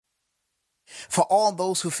For all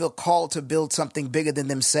those who feel called to build something bigger than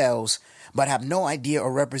themselves, but have no idea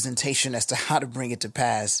or representation as to how to bring it to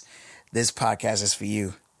pass, this podcast is for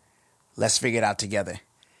you. Let's figure it out together.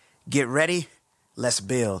 Get ready. Let's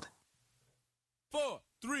build. 4,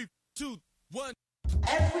 3, 2, 1.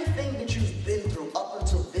 Everything that you've been through up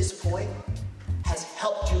until this point has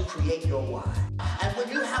helped you create your why. And when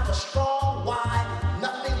you have a strong why,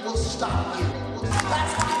 nothing will stop you.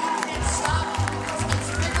 That's why you can't stop, because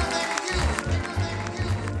it's bigger than you.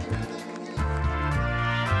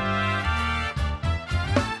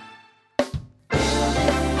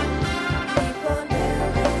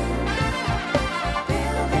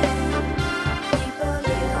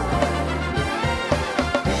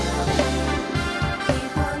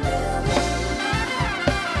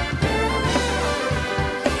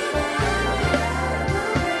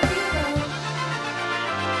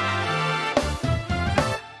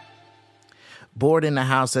 Bored in the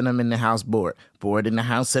house and I'm in the house bored. Bored in the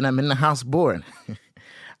house and I'm in the house bored.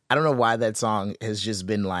 I don't know why that song has just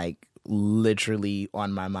been like literally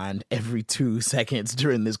on my mind every 2 seconds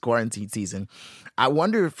during this quarantine season. I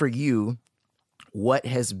wonder for you, what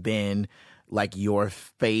has been like your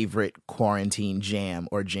favorite quarantine jam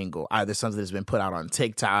or jingle? Either something that's been put out on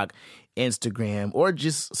TikTok, Instagram, or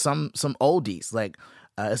just some oldies. Like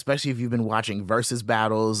especially if you've been watching versus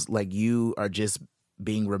battles, like you are just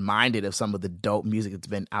being reminded of some of the dope music that's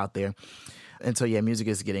been out there. And so, yeah, music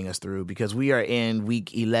is getting us through because we are in week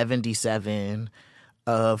 11-7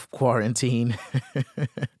 of quarantine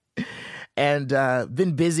and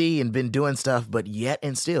been busy and been doing stuff, but yet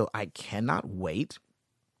and still, I cannot wait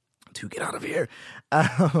to get out of here.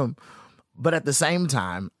 But at the same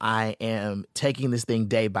time, I am taking this thing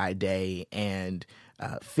day by day and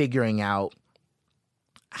figuring out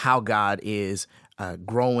how God is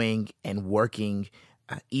growing and working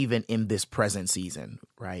even in this present season,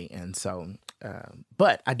 right? And so,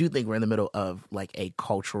 but I do think we're in the middle of like a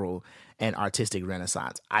cultural and artistic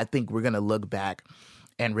renaissance. I think we're going to look back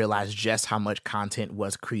and realize just how much content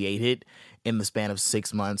was created in the span of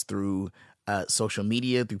 6 months through social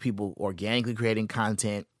media, through people organically creating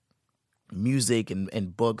content, music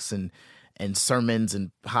and books and sermons and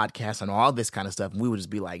podcasts and all this kind of stuff. And we would just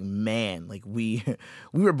be like, man, like we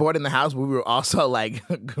were bored in the house, but we were also like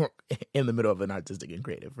in the middle of an artistic and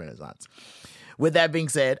creative renaissance. With that being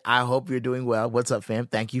said, I hope you're doing well. What's up, fam?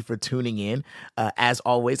 Thank you for tuning in. As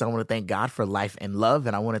always, I want to thank God for life and love,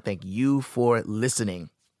 and I want to thank you for listening.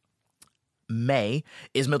 May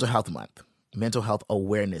is Mental Health Month. Mental Health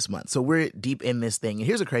Awareness Month. So we're deep in this thing. And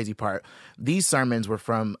here's the crazy part. These sermons were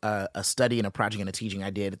from a study and a project and a teaching I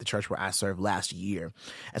did at the church where I served last year.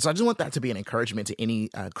 And so I just want that to be an encouragement to any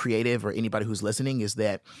creative or anybody who's listening, is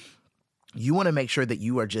that you want to make sure that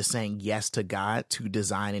you are just saying yes to God to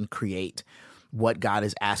design and create what God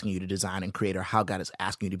is asking you to design and create, or how God is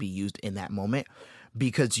asking you to be used in that moment,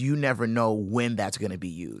 because you never know when that's going to be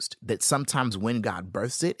used. That sometimes when God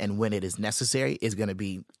births it and when it is necessary is going to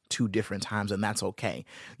be 2 different times, and that's okay.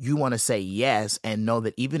 You want to say yes and know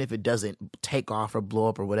that even if it doesn't take off or blow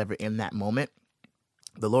up or whatever in that moment,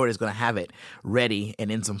 the Lord is going to have it ready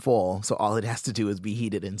and in some fall. So all it has to do is be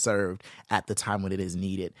heated and served at the time when it is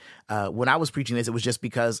needed. When I was preaching this, it was just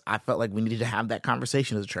because I felt like we needed to have that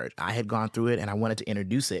conversation as a church. I had gone through it and I wanted to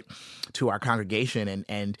introduce it to our congregation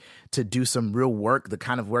and to do some real work, the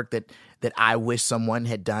kind of work that I wish someone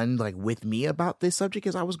had done like with me about this subject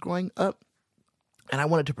as I was growing up. And I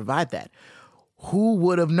wanted to provide that. Who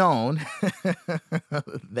would have known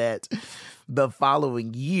that the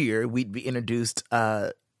following year we'd be introduced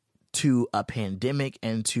to a pandemic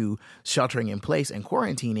and to sheltering in place and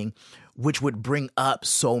quarantining, which would bring up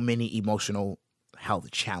so many emotional health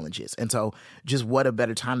challenges. And so just what a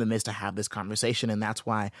better time than this to have this conversation. And that's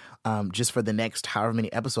why just for the next however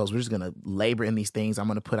many episodes, we're just going to labor in these things. I'm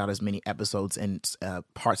going to put out as many episodes and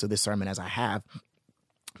parts of this sermon as I have,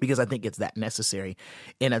 because I think it's that necessary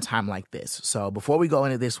in a time like this. So before we go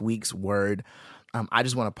into this week's word, I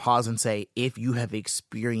just want to pause and say, if you have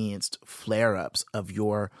experienced flare-ups of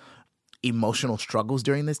your emotional struggles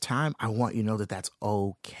during this time, I want you to know that that's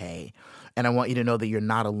okay. And I want you to know that you're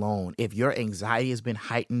not alone. If your anxiety has been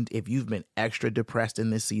heightened, if you've been extra depressed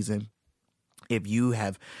in this season, if you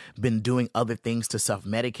have been doing other things to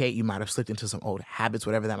self-medicate, you might have slipped into some old habits,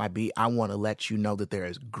 whatever that might be, I want to let you know that there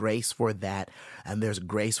is grace for that, and there's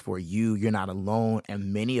grace for you. You're not alone,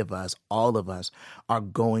 and many of us, all of us, are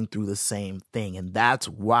going through the same thing, and that's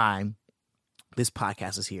why this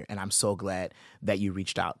podcast is here, and I'm so glad that you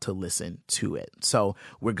reached out to listen to it. So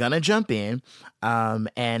we're going to jump in,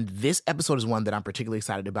 and this episode is one that I'm particularly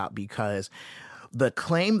excited about because The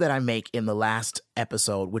claim that I make in the last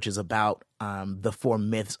episode, which is about the 4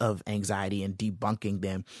 myths of anxiety and debunking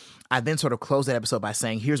them, I then sort of close that episode by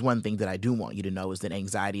saying, here's one thing that I do want you to know is that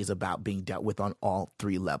anxiety is about being dealt with on all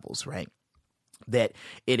 3 levels, right? That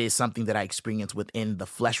it is something that I experience within the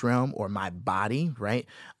flesh realm or my body, right?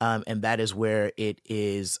 And that is where it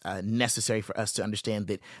is necessary for us to understand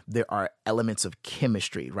that there are elements of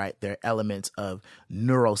chemistry, right? There are elements of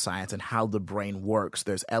neuroscience and how the brain works.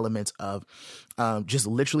 There's elements of just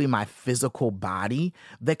literally my physical body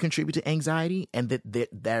that contribute to anxiety, and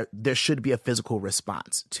that there should be a physical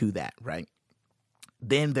response to that, right?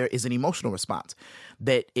 Then there is an emotional response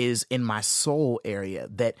that is in my soul area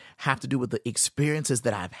that have to do with the experiences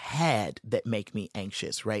that I've had that make me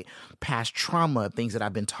anxious, right? Past trauma, things that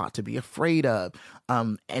I've been taught to be afraid of.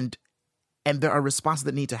 And there are responses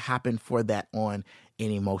that need to happen for that on an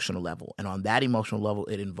emotional level. And on that emotional level,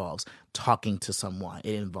 it involves talking to someone.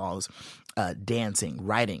 It involves dancing,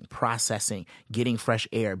 writing, processing, getting fresh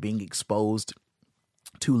air, being exposed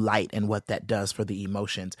to light and what that does for the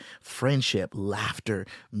emotions, friendship, laughter,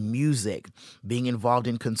 music, being involved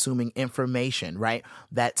in consuming information, right?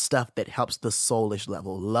 That stuff that helps the soulish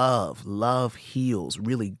level. Love heals.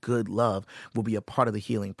 Really good love will be a part of the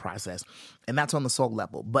healing process. And that's on the soul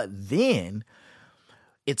level. But then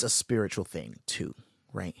it's a spiritual thing too,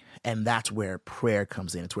 right? And that's where prayer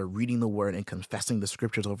comes in. It's where reading the word and confessing the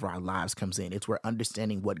scriptures over our lives comes in. It's where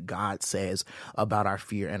understanding what God says about our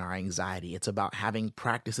fear and our anxiety. It's about having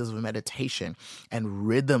practices of meditation and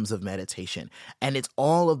rhythms of meditation. And it's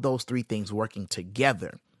all of those 3 things working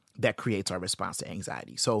together that creates our response to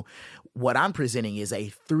anxiety. So what I'm presenting is a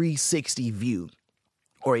 360 view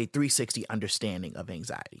or a 360 understanding of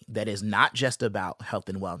anxiety that is not just about health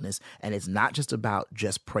and wellness, and it's not just about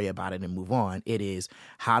just pray about it and move on. It is,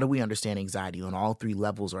 how do we understand anxiety on all 3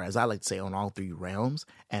 levels, or as I like to say, on all 3 realms,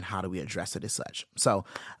 and how do we address it as such? So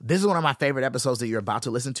this is one of my favorite episodes that you're about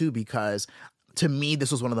to listen to, because to me,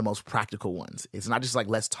 this was one of the most practical ones. It's not just like,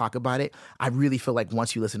 let's talk about it. I really feel like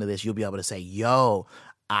once you listen to this, you'll be able to say, yo,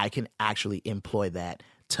 I can actually employ that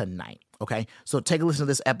tonight. Okay, so take a listen to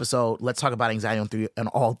this episode. Let's talk about anxiety on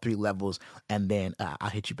all 3 levels, and then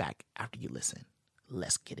I'll hit you back after you listen.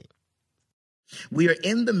 Let's get it. We are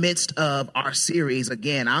in the midst of our series.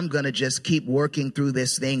 Again, I'm going to just keep working through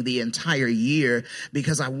this thing the entire year,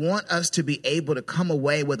 because I want us to be able to come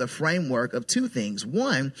away with a framework of 2 things.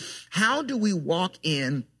 One, how do we walk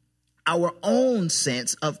in our own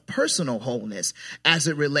sense of personal wholeness as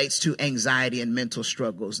it relates to anxiety and mental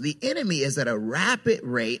struggles? The enemy is at a rapid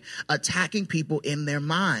rate attacking people in their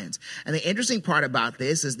minds. And the interesting part about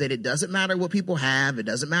this is that it doesn't matter what people have. It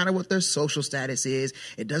doesn't matter what their social status is.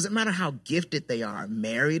 It doesn't matter how gifted they are,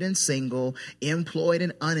 married and single, employed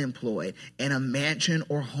and unemployed, in a mansion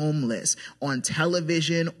or homeless, on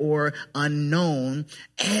television or unknown.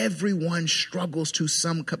 Everyone struggles to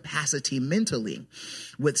some capacity mentally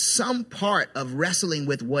with some part of wrestling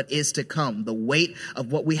with what is to come, the weight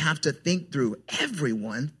of what we have to think through.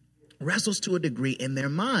 Everyone wrestles to a degree in their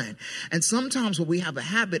mind. And sometimes what we have a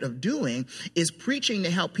habit of doing is preaching to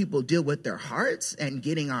help people deal with their hearts and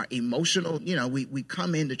getting our emotional, we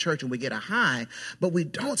come into church and we get a high, but we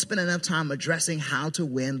don't spend enough time addressing how to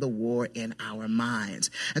win the war in our minds.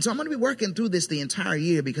 And so I'm going to be working through this the entire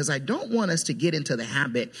year, because I don't want us to get into the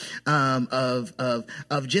habit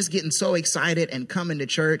of just getting so excited and coming to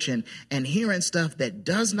church and hearing stuff that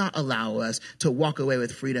does not allow us to walk away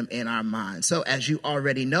with freedom in our minds. So as you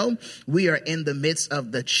already know, we are in the midst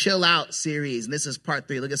of the Chill Out series. And this is part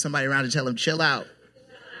 3. Look at somebody around and tell them, chill out.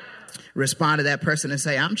 Respond to that person and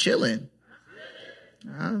say, I'm chilling.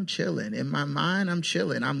 I'm chilling. In my mind, I'm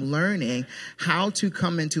chilling. I'm learning how to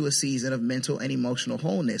come into a season of mental and emotional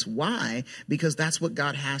wholeness. Why? Because that's what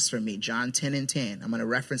God has for me. John 10:10. I'm going to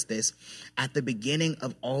reference this at the beginning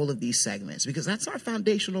of all of these segments, because that's our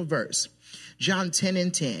foundational verse. John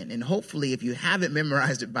 10:10. And hopefully, if you haven't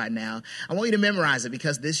memorized it by now, I want you to memorize it,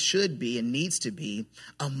 because this should be and needs to be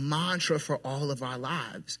a mantra for all of our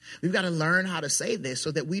lives. We've got to learn how to say this so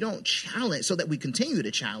that we don't challenge, so that we continue to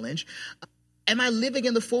challenge. Am I living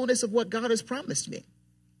in the fullness of what God has promised me?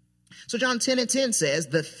 So John 10:10 says,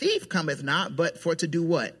 the thief cometh not, but for to do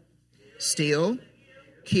what? Steal,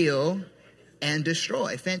 kill, and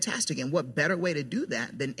destroy. Fantastic. And what better way to do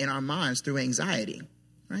that than in our minds through anxiety?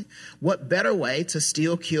 Right? What better way to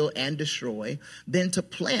steal, kill, and destroy than to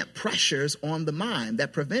plant pressures on the mind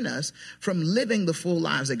that prevent us from living the full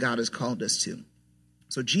lives that God has called us to?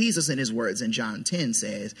 So Jesus, in his words in John 10,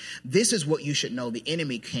 says, this is what you should know the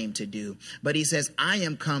enemy came to do. But he says, I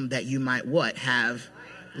am come that you might what? Have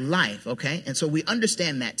life, okay? And so we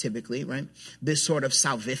understand that typically, right? This sort of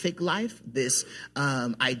salvific life, this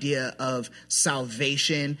idea of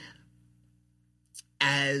salvation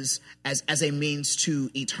as a means to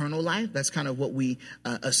eternal life. That's kind of what we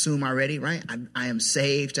assume already, right? I am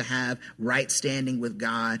saved to have right standing with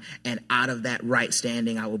God, and out of that right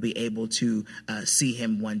standing, I will be able to see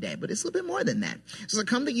him one day. But it's a little bit more than that. So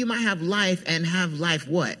come that you might have life, and have life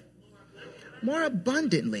what? More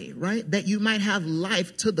abundantly, right? That you might have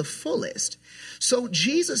life to the fullest. So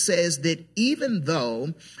Jesus says that even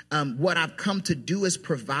though what I've come to do is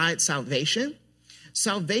provide salvation,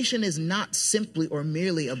 salvation is not simply or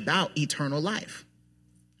merely about eternal life.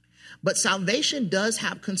 But salvation does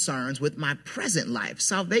have concerns with my present life.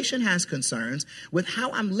 Salvation has concerns with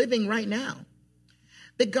how I'm living right now.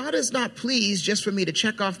 That God is not pleased just for me to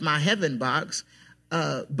check off my heaven box,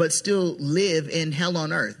 but still live in hell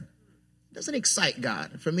on earth. It doesn't excite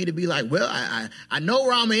God for me to be like, well, I know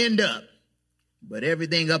where I'm going to end up, but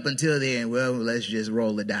everything up until then, well, let's just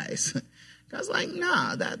roll the dice. God's like,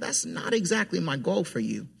 nah, that's not exactly my goal for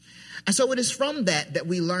you. And so it is from that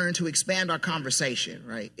we learn to expand our conversation,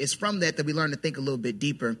 right? It's from that we learn to think a little bit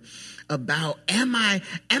deeper about, am I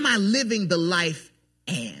living the life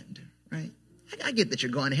and, right? I get that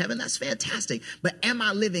you're going to heaven. That's fantastic. But am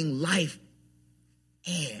I living life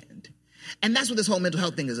and? And that's what this whole mental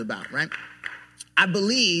health thing is about, right? I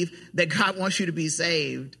believe that God wants you to be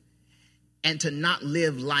saved and to not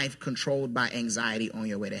live life controlled by anxiety on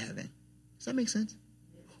your way to heaven. Does that make sense?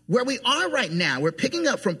 Where we are right now, we're picking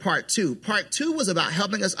up from part 2. Part 2 was about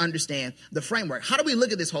helping us understand the framework. How do we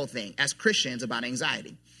look at this whole thing as Christians about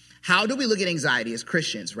anxiety? How do we look at anxiety as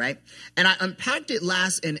Christians, right? And I unpacked it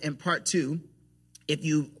last in part 2. If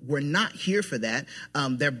you were not here for that,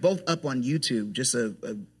 they're both up on YouTube. Just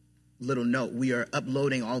a little note, we are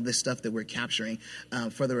uploading all this stuff that we're capturing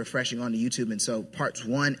for the refreshing onto YouTube. And so parts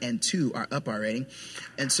 1 and 2 are up already.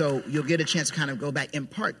 And so you'll get a chance to kind of go back. In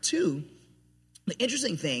part 2, the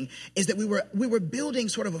interesting thing is that we were building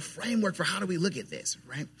sort of a framework for how do we look at this,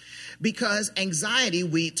 right? Because anxiety,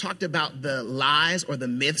 we talked about the lies or the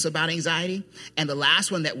myths about anxiety. And the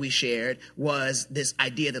last one that we shared was this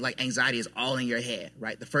idea that like anxiety is all in your head,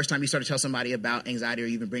 right? The first time you start to tell somebody about anxiety or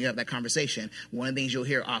even bring up that conversation, one of the things you'll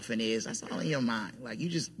hear often is, that's all in your mind. Like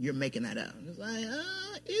you're making that up. It's like,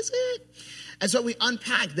 is it? And so we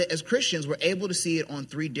unpacked that as Christians, we're able to see it on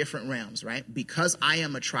 3 different realms, right? Because I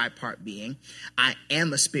am a tripart being, I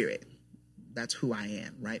am a spirit. That's who I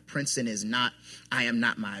am, right? Princeton is not, I am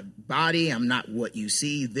not my body. I'm not what you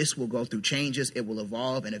see. This will go through changes. It will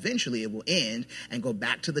evolve, and eventually it will end and go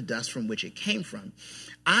back to the dust from which it came from.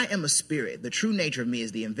 I am a spirit. The true nature of me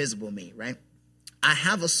is the invisible me, right? I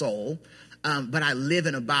have a soul. But I live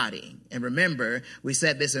in a body. And remember, we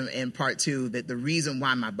said this in part 2, that the reason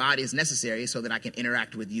why my body is necessary is so that I can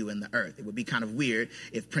interact with you in the earth. It would be kind of weird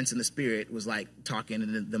if Prince and the Spirit was like talking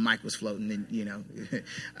and the mic was floating and,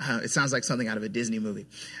 it sounds like something out of a Disney movie.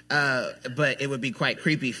 But it would be quite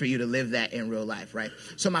creepy for you to live that in real life, right?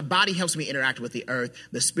 So my body helps me interact with the earth.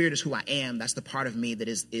 The spirit is who I am. That's the part of me that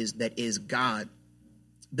is God.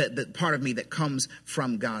 The part of me that comes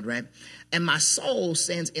from God, right? And my soul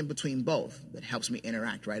stands in between both. That helps me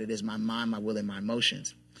interact, right? It is my mind, my will, and my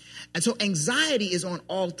emotions. And so anxiety is on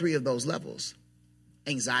all 3 of those levels.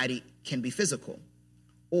 Anxiety can be physical,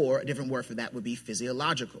 or a different word for that would be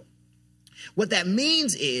physiological. What that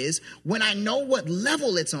means is when I know what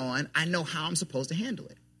level it's on, I know how I'm supposed to handle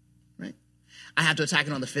it, right? I have to attack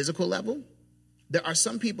it on the physical level. There are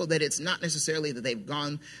some people that it's not necessarily that they've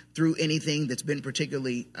gone through anything that's been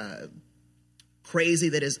particularly crazy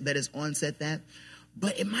that is onset that,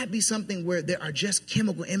 but it might be something where there are just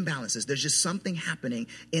chemical imbalances. There's just something happening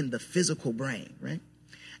in the physical brain, right?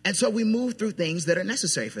 And so we move through things that are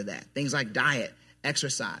necessary for that. Things like diet,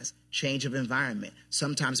 exercise, change of environment,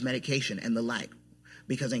 sometimes medication and the like,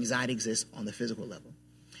 because anxiety exists on the physical level.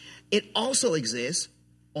 It also exists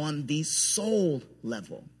on the soul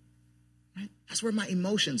level. Right? That's where my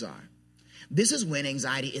emotions are. This is when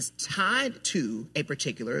anxiety is tied to a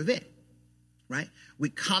particular event, right? We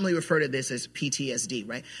commonly refer to this as PTSD,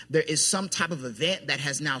 right? There is some type of event that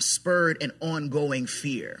has now spurred an ongoing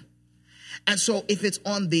fear. And so if it's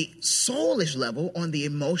on the soulish level, on the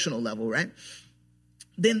emotional level, right,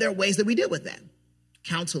 then there are ways that we deal with that.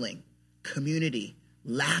 Counseling, community,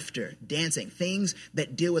 laughter, dancing, things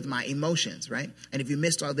that deal with my emotions, right? And if you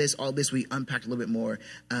missed all this we unpacked a little bit more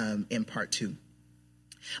in part 2.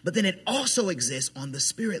 But then it also exists on the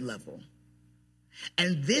spirit level.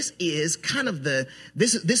 And this is kind of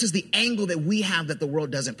this is the angle that we have that the world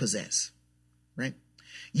doesn't possess, right?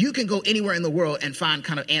 You can go anywhere in the world and find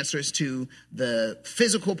kind of answers to the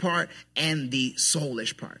physical part and the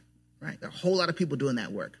soulish part, right? There are a whole lot of people doing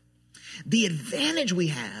that work. The advantage we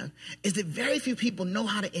have is that very few people know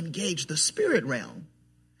how to engage the spirit realm,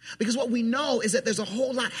 because what we know is that there's a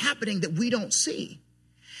whole lot happening that we don't see.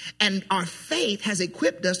 And our faith has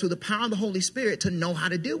equipped us through the power of the Holy Spirit to know how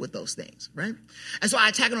to deal with those things, right? And so I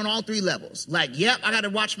attack it on all three levels. Like, yep, I got to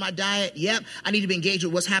watch my diet. Yep, I need to be engaged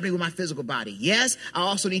with what's happening with my physical body. Yes, I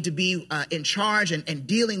also need to be in charge and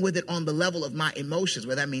dealing with it on the level of my emotions,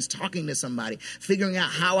 where that means talking to somebody, figuring out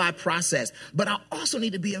how I process. But I also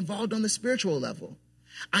need to be involved on the spiritual level.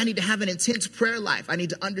 I need to have an intense prayer life. I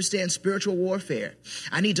need to understand spiritual warfare.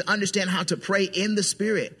 I need to understand how to pray in the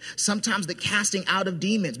spirit. Sometimes the casting out of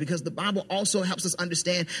demons, because the Bible also helps us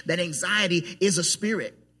understand that anxiety is a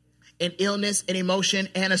spirit, an illness, an emotion,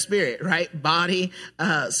 and a spirit, right? Body,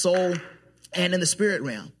 soul, and in the spirit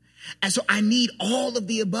realm. And so I need all of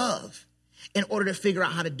the above in order to figure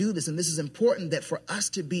out how to do this. And this is important, that for us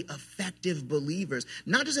to be effective believers,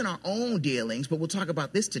 not just in our own dealings, but we'll talk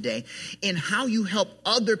about this today, in how you help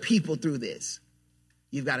other people through this.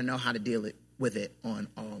 You've got to know how to deal with it on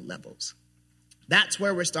all levels. That's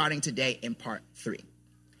where we're starting today in part 3.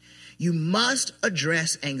 You must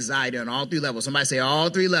address anxiety on all 3 levels. Somebody say all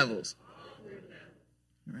 3 levels.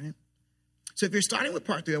 All right. So if you're starting with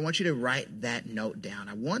part 3, I want you to write that note down.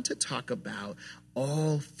 I want to talk about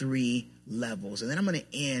all 3 levels. And then I'm going to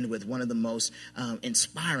end with one of the most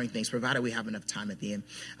inspiring things, provided we have enough time at the end.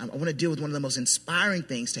 I want to deal with one of the most inspiring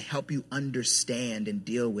things to help you understand and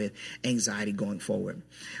deal with anxiety going forward.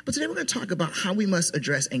 But today we're going to talk about how we must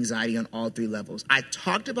address anxiety on all 3 levels. I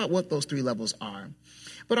talked about what those 3 levels are,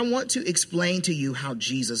 but I want to explain to you how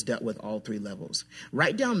Jesus dealt with all 3 levels.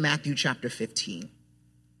 Write down Matthew chapter 15,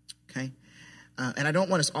 okay? And I don't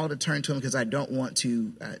want us all to turn to him because I don't want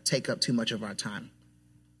to take up too much of our time.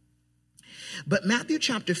 But Matthew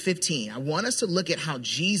chapter 15, I want us to look at how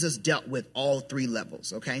Jesus dealt with all 3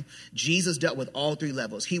 levels, okay? Jesus dealt with all 3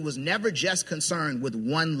 levels. He was never just concerned with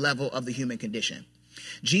one level of the human condition.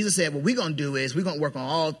 Jesus said, what we're going to do is we're going to work on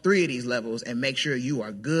all 3 of these levels and make sure you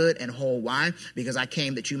are good and whole. Why? Because I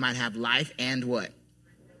came that you might have life and what?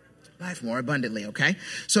 Life more abundantly, okay?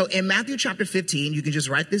 So in Matthew chapter 15, you can just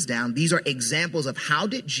write this down. These are examples of how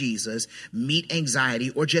did Jesus meet anxiety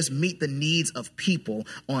or just meet the needs of people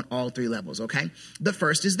on all 3 levels, okay? The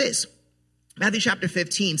first is this. Matthew chapter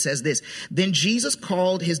 15 says this. Then Jesus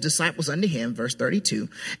called his disciples unto him, verse 32,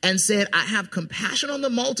 and said, I have compassion on the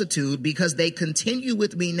multitude because they continue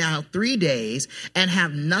with me now 3 days and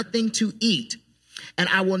have nothing to eat. And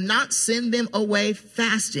I will not send them away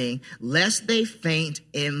fasting, lest they faint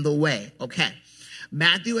in the way. Okay.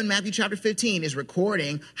 Matthew in Matthew chapter 15 is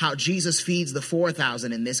recording how Jesus feeds the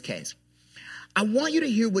 4,000 in this case. I want you to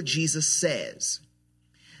hear what Jesus says.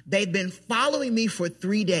 They've been following me for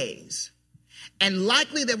 3 days. And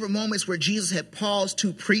likely there were moments where Jesus had paused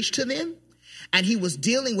to preach to them, and he was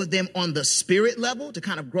dealing with them on the spirit level to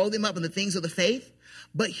kind of grow them up in the things of the faith.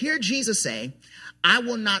 But hear Jesus say, I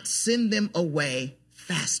will not send them away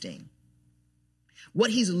fasting.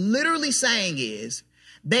 What he's literally saying is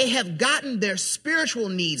they have gotten their spiritual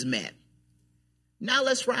needs met. Now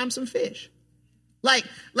let's fry them some fish. Like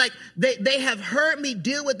they have heard me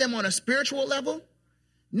deal with them on a spiritual level.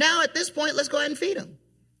 Now at this point, let's go ahead and feed them.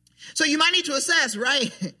 So you might need to assess,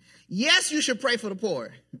 right? Yes, you should pray for the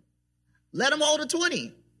poor. Let them hold a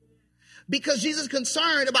 20. Because Jesus is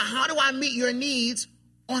concerned about how do I meet your needs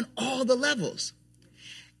on all the levels.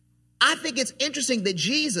 I think it's interesting that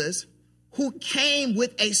Jesus, who came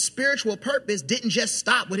with a spiritual purpose, didn't just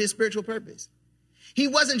stop with his spiritual purpose. He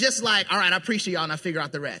wasn't just like, all right, I preach to y'all and I figure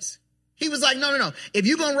out the rest. He was like, no. If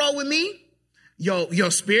you're going to roll with me, your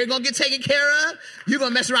spirit going to get taken care of. You're going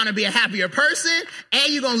to mess around and be a happier person.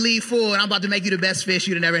 And you're going to leave full. And I'm about to make you the best fish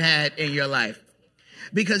you've ever had in your life.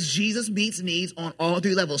 Because Jesus meets needs on all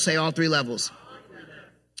 3 levels. Say all 3 levels.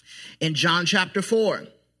 In John chapter 4.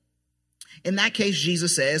 In that case,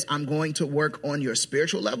 Jesus says, I'm going to work on your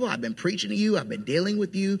spiritual level. I've been preaching to you. I've been dealing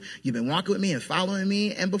with you. You've been walking with me and following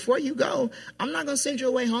me. And before you go, I'm not going to send you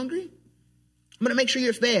away hungry. I'm going to make sure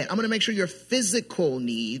you're fed. I'm going to make sure your physical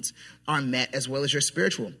needs are met as well as your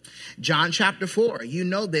spiritual. John chapter 4, you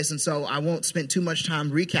know this, and so I won't spend too much time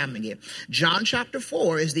recapping it. John chapter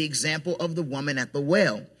 4 is the example of the woman at the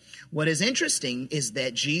well. What is interesting is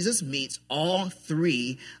that Jesus meets all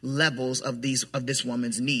 3 levels of this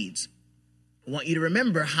woman's needs. I want you to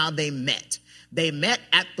remember how they met. They met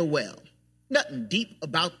at the well. Nothing deep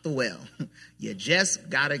about the well. You just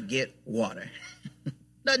got to get water.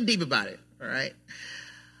 Nothing deep about it, all right?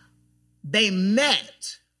 They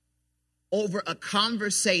met over a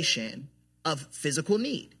conversation of physical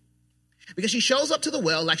need. Because she shows up to the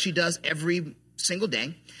well like she does every single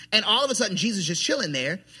day. And all of a sudden, Jesus is just chilling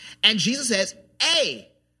there. And Jesus says, hey,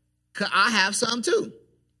 could I have some too?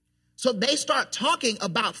 So they start talking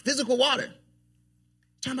about physical water,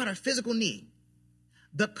 talking about our physical need.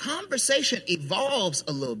 The conversation evolves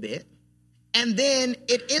a little bit, and then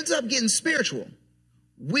it ends up getting spiritual.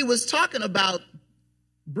 We was talking about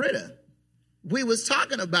Brita. We was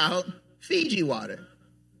talking about Fiji water,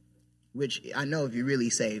 which I know if you're really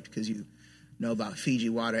saved because you know about Fiji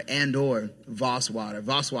water and or Voss water.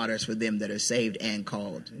 Voss water is for them that are saved and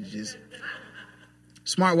called. It's just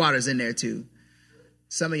smart water's in there too.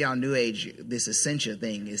 Some of y'all new age, this Essentia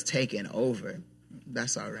thing is taking over.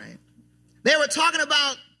 That's all right. They were talking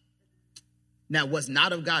about, now what's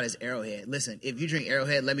not of God is Arrowhead. Listen, if you drink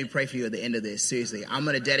Arrowhead, let me pray for you at the end of this. Seriously, I'm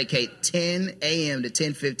going to dedicate 10 a.m. to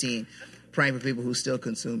 10:15 praying for people who still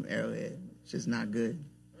consume Arrowhead. It's just not good.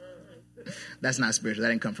 That's not spiritual. That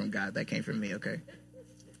didn't come from God. That came from me, okay?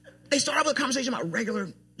 They start off with a conversation about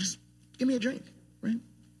regular, just give me a drink, right?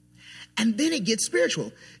 And then it gets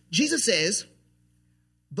spiritual. Jesus says,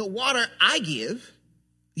 the water I give,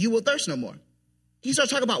 you will thirst no more. He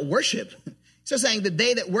starts talking about worship. He starts saying the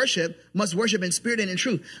they that worship must worship in spirit and in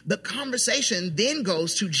truth. The conversation then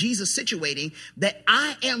goes to Jesus situating that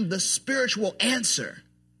I am the spiritual answer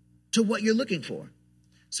to what you're looking for.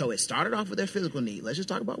 So it started off with their physical need. Let's just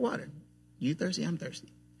talk about water. You thirsty, I'm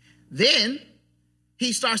thirsty. Then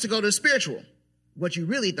he starts to go to the spiritual. What you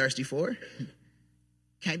really thirsty for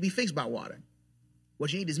can't be fixed by water.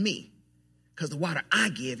 What you need is me. Because the water I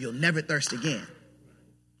give, you'll never thirst again.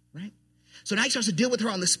 Right? So now he starts to deal with her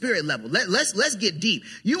on the spirit level. Let's get deep.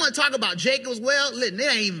 You want to talk about Jacob's well? Listen, it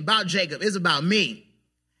ain't even about Jacob. It's about me.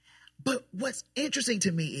 But what's interesting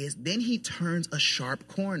to me is then he turns a sharp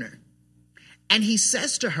corner. And he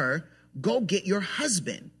says to her, go get your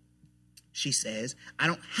husband. She says, I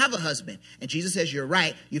don't have a husband. And Jesus says, you're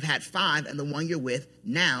right. You've had 5, and the one you're with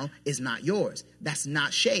now is not yours. That's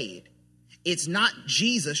not shade. It's not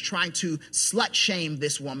Jesus trying to slut shame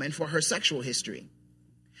this woman for her sexual history.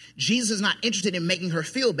 Jesus is not interested in making her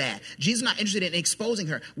feel bad. Jesus is not interested in exposing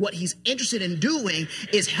her. What he's interested in doing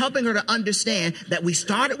is helping her to understand that we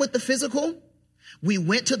started with the physical, we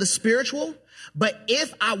went to the spiritual, but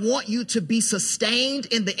if I want you to be sustained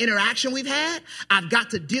in the interaction we've had, I've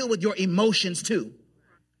got to deal with your emotions too. Do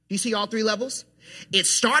you see all 3 levels? It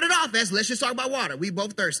started off as, let's just talk about water. We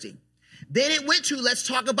both thirsty. Then it went to, let's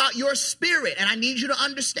talk about your spirit. And I need you to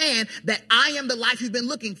understand that I am the life you've been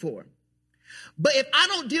looking for. But if I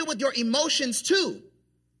don't deal with your emotions too,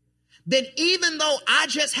 then even though I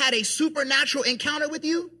just had a supernatural encounter with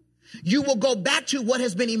you, you will go back to what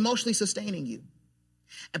has been emotionally sustaining you.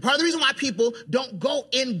 And part of the reason why people don't go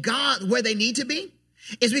in God where they need to be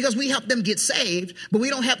is because we help them get saved, but we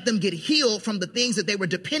don't help them get healed from the things that they were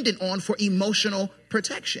dependent on for emotional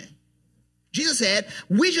protection. Jesus said,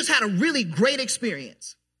 we just had a really great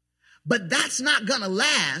experience, but that's not going to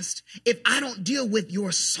last if I don't deal with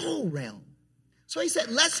your soul realm. So he said,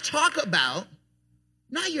 let's talk about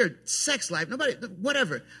not your sex life,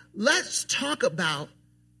 whatever. Let's talk about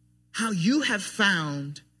how you have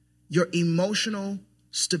found your emotional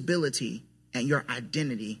stability and your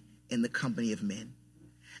identity in the company of men.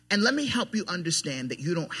 And let me help you understand that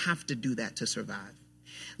you don't have to do that to survive.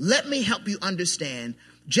 Let me help you understand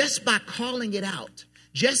just by calling it out,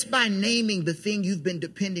 just by naming the thing you've been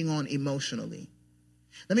depending on emotionally.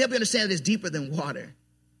 Let me help you understand that it's deeper than water.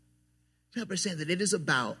 Let me help you understand that it is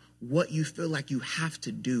about what you feel like you have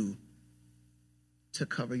to do to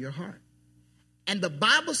cover your heart. And the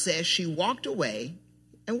Bible says she walked away,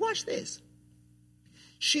 and watch this.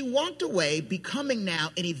 She walked away becoming now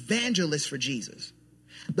an evangelist for Jesus.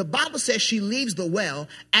 The Bible says she leaves the well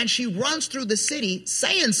and she runs through the city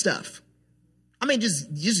saying stuff. I mean,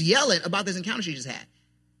 just yelling about this encounter she just had.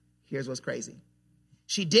 Here's what's crazy.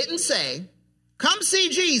 She didn't say, come see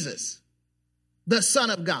Jesus, the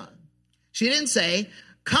Son of God. She didn't say,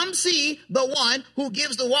 come see the one who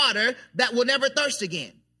gives the water that will never thirst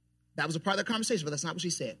again. That was a part of the conversation, but that's not what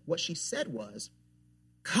she said. What she said was,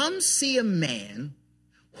 come see a man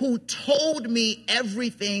who told me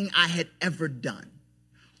everything I had ever done.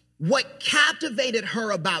 What captivated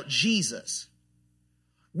her about Jesus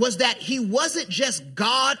was that he wasn't just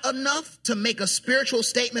God enough to make a spiritual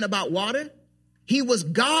statement about water. He was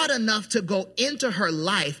God enough to go into her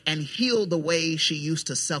life and heal the way she used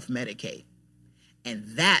to self-medicate.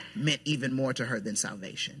 And that meant even more to her than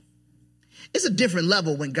salvation. It's a different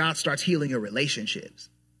level when God starts healing your relationships.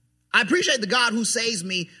 I appreciate the God who saves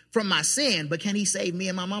me from my sin, but can he save me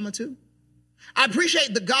and my mama too? I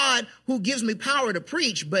appreciate the God who gives me power to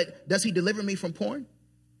preach, but does he deliver me from porn?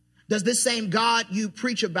 Does this same God you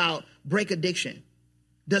preach about break addiction?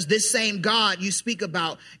 Does this same God you speak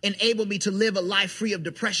about enable me to live a life free of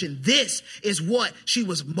depression? This is what she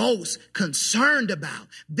was most concerned about.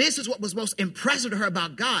 This is what was most impressive to her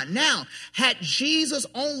about God. Now, had Jesus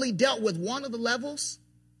only dealt with one of the levels,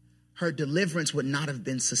 her deliverance would not have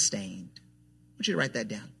been sustained. I want you to write that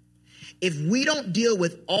down. If we don't deal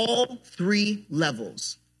with all three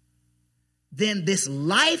levels, then this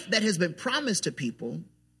life that has been promised to people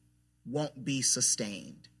won't be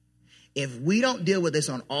sustained. If we don't deal with this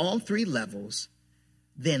on all three levels,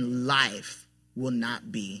 then life will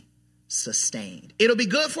not be sustained. It'll be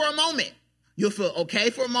good for a moment. You'll feel okay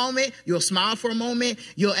for a moment. You'll smile for a moment.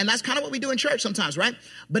 And that's kind of what we do in church sometimes, right?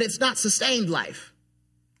 But it's not sustained life.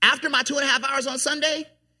 After my 2.5 hours on Sunday,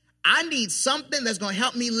 I need something that's going to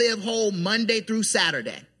help me live whole Monday through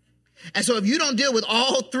Saturday. And so if you don't deal with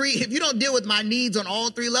all three, if you don't deal with my needs on all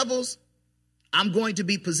three levels, I'm going to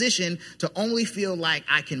be positioned to only feel like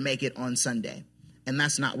I can make it on Sunday. And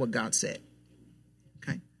that's not what God said.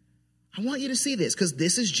 Okay? I want you to see this because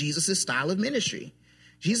this is Jesus' style of ministry.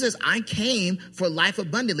 Jesus says, I came for life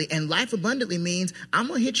abundantly. And life abundantly means I'm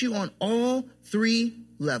going to hit you on all three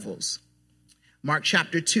levels. Mark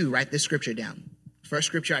chapter 2, write this scripture down. First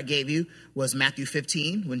scripture I gave you was Matthew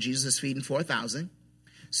 15 when Jesus is feeding 4,000.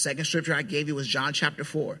 Second scripture I gave you was John chapter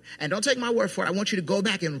 4. And don't take my word for it. I want you to go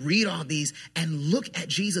back and read all these and look at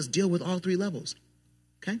Jesus deal with all three levels.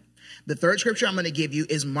 Okay? The third scripture I'm going to give you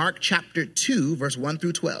is Mark chapter 2, verse 1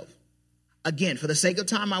 through 12. Again, for the sake of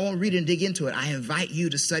time, I won't read it and dig into it. I invite you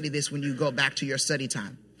to study this when you go back to your study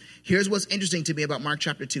time. Here's what's interesting to me about Mark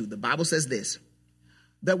chapter 2. The Bible says this.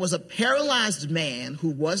 There was a paralyzed man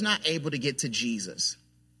who was not able to get to Jesus.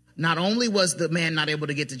 Not only was the man not able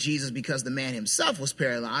to get to Jesus because the man himself was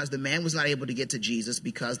paralyzed, the man was not able to get to Jesus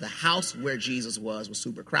because the house where Jesus was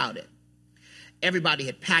super crowded. Everybody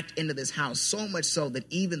had packed into this house, so much so that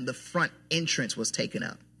even the front entrance was taken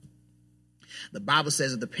up. The Bible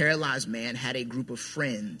says that the paralyzed man had a group of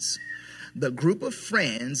friends. The group of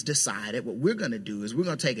friends decided what we're going to do is we're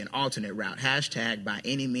going to take an alternate route, hashtag by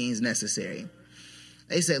any means necessary.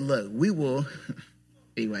 They said, look, we will...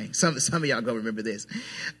 Anyway, some of y'all go remember this.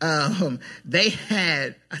 They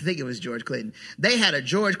had, I think it was George Clinton. They had a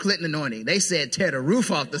George Clinton anointing. They said, tear the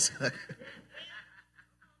roof off the sucker.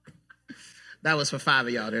 That was for 5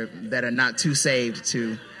 of y'all that are not too saved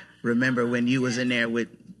to remember when you was in there with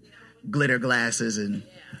glitter glasses. And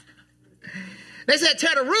they said,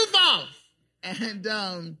 tear the roof off.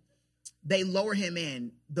 And they lower him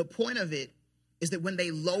in. The point of it is that when they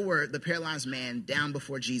lower the paralyzed man down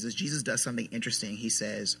before Jesus, Jesus does something interesting. He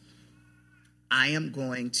says, I am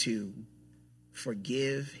going to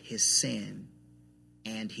forgive his sin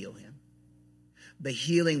and heal him. The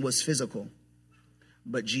healing was physical,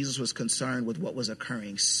 but Jesus was concerned with what was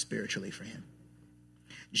occurring spiritually for him.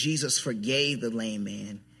 Jesus forgave the lame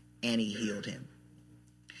man and he healed him.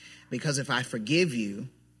 Because if I forgive you,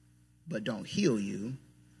 but don't heal you,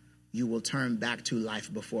 you will turn back to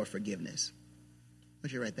life before forgiveness. I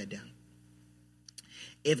want you to write that down.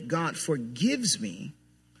 If God forgives me,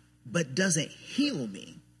 but doesn't heal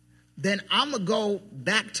me, then I'm going to go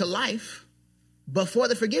back to life before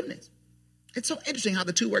the forgiveness. It's so interesting how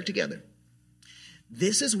the two work together.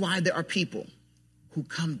 This is why there are people who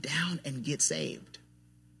come down and get saved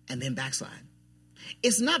and then backslide.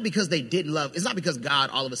 It's not because they didn't love. It's not because God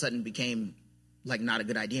all of a sudden became like not a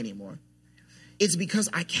good idea anymore. It's because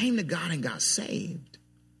I came to God and got saved.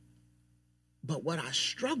 But what I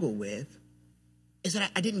struggle with is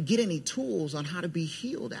that I didn't get any tools on how to be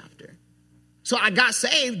healed after. So I got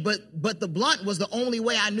saved, but the blunt was the only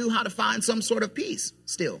way I knew how to find some sort of peace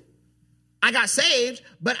still. I got saved,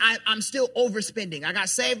 but I'm still overspending. I got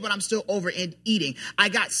saved, but I'm still overeating. I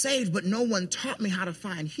got saved, but no one taught me how to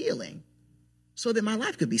find healing so that my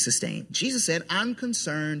life could be sustained. Jesus said, I'm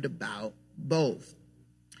concerned about both.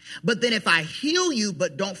 But then if I heal you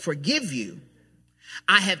but don't forgive you,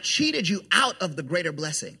 I have cheated you out of the greater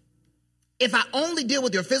blessing. If I only deal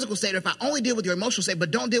with your physical state, or if I only deal with your emotional state,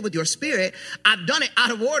 but don't deal with your spirit, I've done it out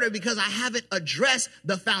of order because I haven't addressed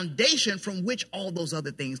the foundation from which all those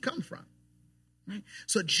other things come from. Right?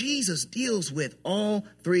 So Jesus deals with all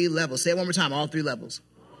three levels. Say it one more time, all three levels.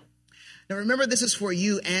 Now remember, this is for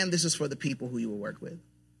you and this is for the people who you will work with.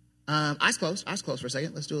 Eyes closed for a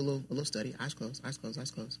second. Let's do a little study. Eyes closed, eyes closed,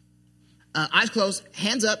 eyes closed. Eyes closed,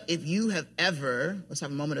 hands up if you have ever, let's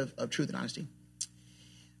have a moment of truth and honesty.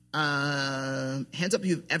 Hands up if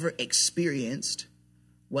you've ever experienced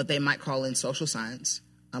what they might call in social science,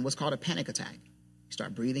 what's called a panic attack. You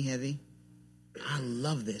start breathing heavy. I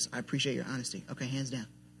love this. I appreciate your honesty. Okay, hands down.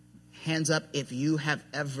 Hands up if you have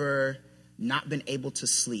ever not been able to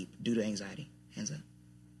sleep due to anxiety? Hands up.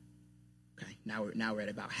 Okay, now we're at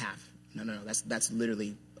about half. No, that's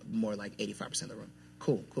literally more like 85% of the room.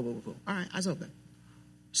 Cool. All right, eyes open.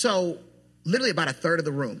 So literally about a third of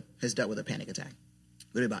the room has dealt with a panic attack.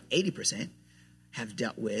 Literally about 80% have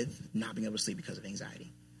dealt with not being able to sleep because of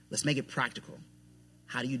anxiety. Let's make it practical.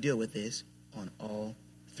 How do you deal with this on all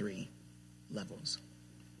three levels?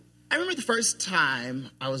 I remember the first time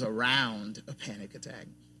I was around a panic attack,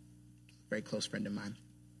 a very close friend of mine.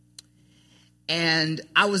 And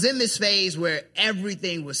I was in this phase where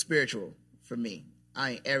everything was spiritual for me.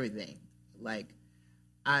 Everything. Like,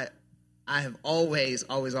 I have always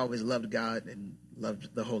loved God and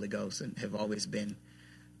loved the Holy Ghost and have always been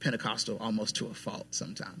Pentecostal almost to a fault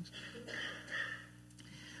sometimes.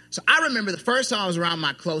 So I remember the first time I was around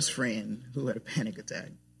my close friend who had a panic attack.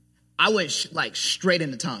 I went straight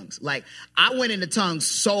into tongues. Like, I went into tongues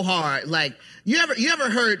so hard. Like, you ever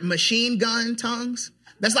heard machine gun tongues?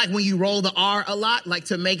 That's like when you roll the R a lot, like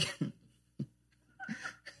to make.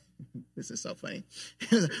 This is so funny.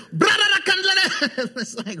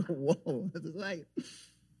 It's like, whoa. It's like,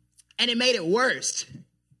 and it made it worse.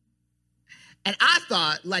 And I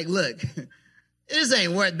thought, like, look, this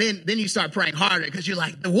ain't worth. Then you start praying harder because you're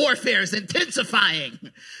like, the warfare is intensifying.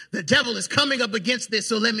 The devil is coming up against this,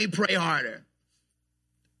 so let me pray harder.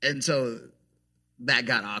 And so that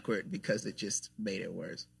got awkward because it just made it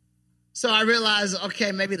worse. So I realized,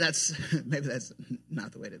 okay, maybe that's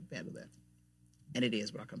not the way to handle that. And it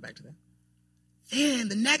is, but I'll come back to that. Then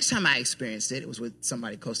the next time I experienced it, it was with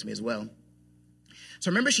somebody close to me as well. So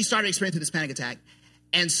I remember she started experiencing this panic attack.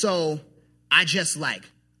 And so I just like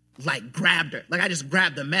grabbed her. Like, I just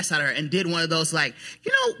grabbed the mess out of her and did one of those, like,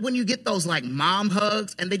 you know, when you get those like mom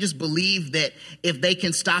hugs and they just believe that if they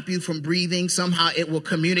can stop you from breathing, somehow it will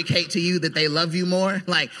communicate to you that they love you more.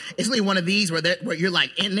 Like, it's really one of these where you're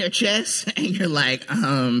like in their chest and you're like,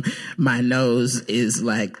 my nose is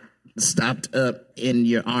like stopped up in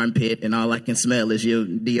your armpit and all I can smell is your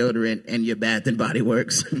deodorant and your Bath and Body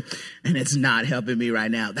Works. And it's not helping me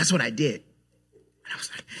right now. That's what I did. And I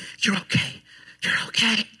was like, you're okay.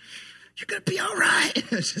 You're going to be all right.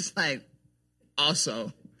 It's just like,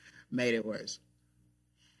 also made it worse.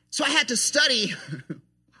 So I had to study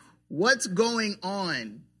what's going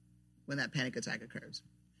on when that panic attack occurs.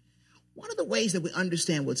 One of the ways that we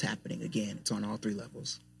understand what's happening, again, it's on all three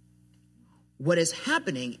levels. What is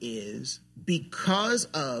happening is because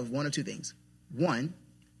of one of two things. One,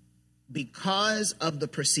 because of the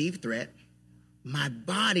perceived threat, my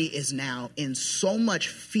body is now in so much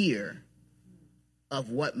fear of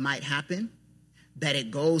what might happen that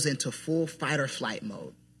it goes into full fight or flight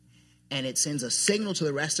mode. And it sends a signal to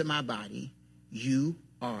the rest of my body, you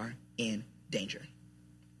are in danger.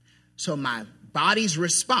 So my body's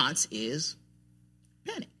response is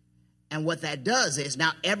panic. And what that does is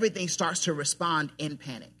now everything starts to respond in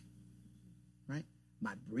panic, right?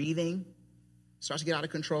 My breathing starts to get out of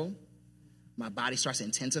control. My body starts to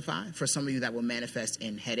intensify. For some of you, that will manifest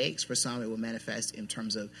in headaches. For some, it will manifest in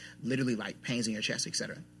terms of literally like pains in your chest,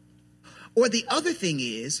 etc. Or the other thing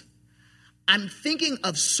is, I'm thinking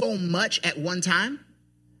of so much at one time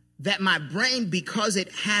that my brain, because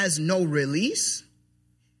it has no release.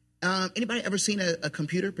 Anybody ever seen a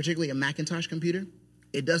computer, particularly a Macintosh computer?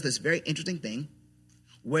 It does this very interesting thing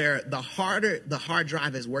where the harder the hard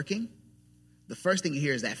drive is working, the first thing you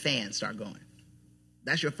hear is that fan start going.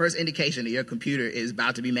 That's your first indication that your computer is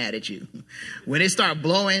about to be mad at you. When it start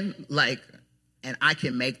blowing, like, and I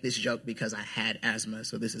can make this joke because I had asthma,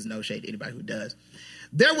 so this is no shade to anybody who does.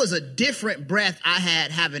 There was a different breath I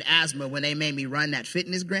had having asthma when they made me run that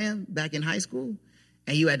fitness gram back in high school,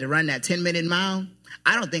 and you had to run that 10-minute mile.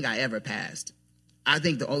 I don't think I ever passed. I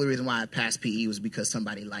think the only reason why I passed PE was because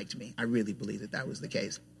somebody liked me. I really believe that was the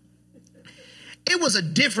case. It was a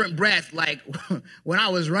different breath. Like when I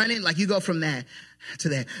was running, like you go from that to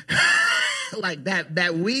that, like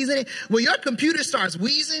that wheezing. When your computer starts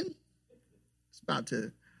wheezing, it's about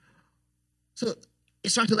to. So it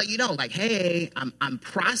starts to let you know, like, hey, I'm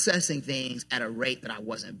processing things at a rate that I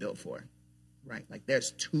wasn't built for, right? Like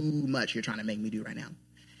there's too much you're trying to make me do right now.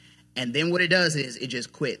 And then what it does is it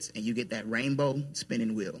just quits and you get that rainbow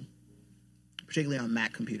spinning wheel, particularly on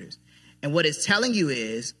Mac computers. And what it's telling you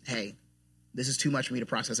is, hey, this is too much for me to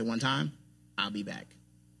process at one time. I'll be back.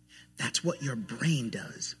 That's what your brain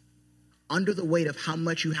does. Under the weight of how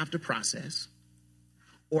much you have to process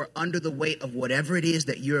or under the weight of whatever it is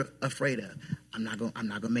that you're afraid of. I'm not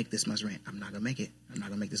going to make this much rent. I'm not going to make it. I'm not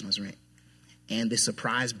going to make this much rent. And this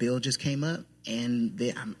surprise bill just came up and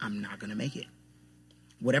I'm not going to make it.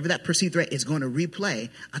 Whatever that perceived threat is going to replay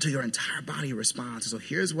until your entire body responds. So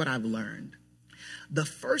here's what I've learned. The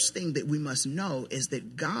first thing that we must know is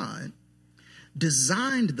that God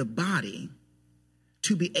designed the body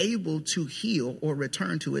to be able to heal or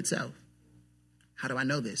return to itself. How do I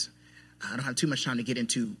know this? I don't have too much time to get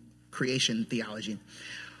into creation theology.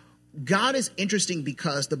 God is interesting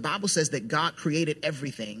because the Bible says that God created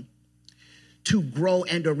everything to grow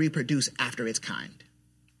and or reproduce after its kind,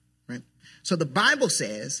 right? So the Bible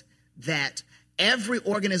says that every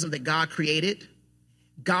organism that God created,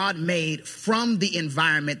 God made from the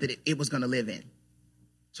environment that it was going to live in.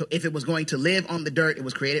 So if it was going to live on the dirt, it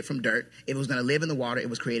was created from dirt. If it was going to live in the water, it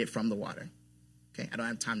was created from the water. Okay, I don't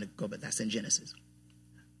have time to go, but that's in Genesis.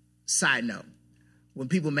 Side note, when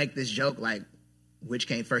people make this joke like, which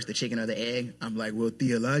came first, the chicken or the egg? I'm like, well,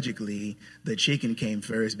 theologically, the chicken came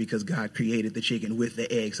first because God created the chicken with the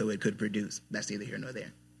egg so it could produce. That's neither here nor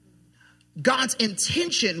there. God's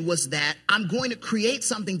intention was that I'm going to create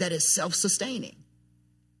something that is self-sustaining.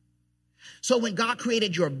 So when God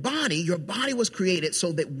created your body was created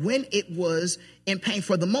so that when it was in pain,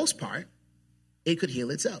 for the most part, it could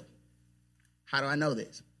heal itself. How do I know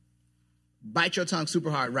this? Bite your tongue super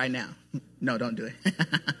hard right now. No, don't do it.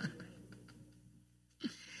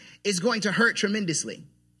 It's going to hurt tremendously.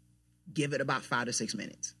 Give it about 5 to 6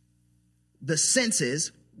 minutes. The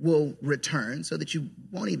senses will return so that you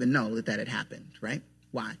won't even know that had happened, right?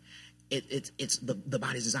 Why? It's the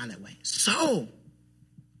body's designed that way. So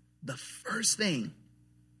the first thing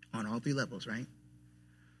on all 3 levels, right?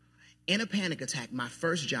 In a panic attack, my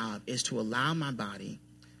first job is to allow my body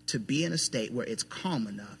to be in a state where it's calm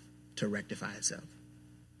enough to rectify itself.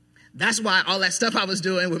 That's why all that stuff I was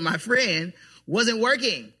doing with my friend wasn't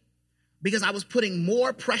working, because I was putting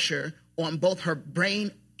more pressure on both her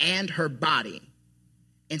brain and her body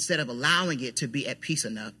instead of allowing it to be at peace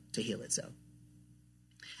enough to heal itself.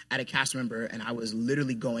 I had a cast member, and I was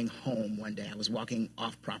literally going home one day. I was walking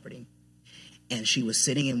off property, and she was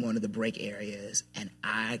sitting in one of the break areas, and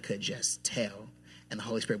I could just tell, and the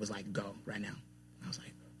Holy Spirit was like, go right now. I was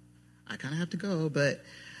like, I kind of have to go,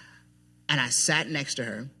 and I sat next to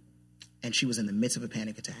her, and she was in the midst of a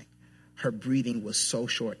panic attack. Her breathing was so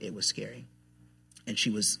short, it was scary, and she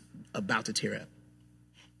was about to tear up.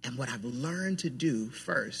 And what I've learned to do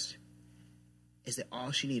first is that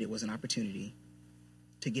all she needed was an opportunity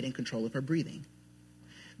to get in control of her breathing.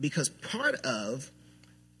 Because part of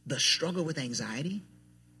the struggle with anxiety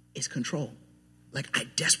is control. Like, I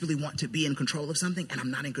desperately want to be in control of something, and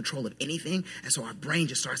I'm not in control of anything. And so our brain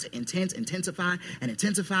just starts to intensify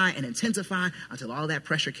until all that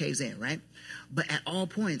pressure caves in, right? But at all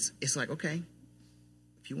points, it's like, okay,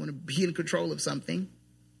 if you want to be in control of something,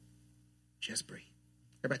 just breathe.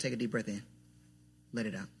 Everybody take a deep breath in. Let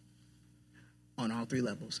it out. On all 3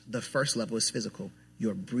 levels. The first level is physical.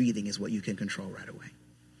 Your breathing is what you can control right away.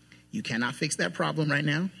 You cannot fix that problem right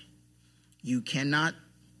now. You cannot,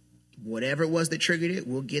 whatever it was that triggered it,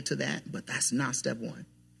 we'll get to that, but that's not step 1.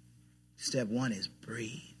 Step 1 is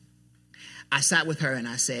breathe. I sat with her and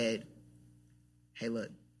I said, hey, look.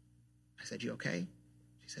 I said, you okay?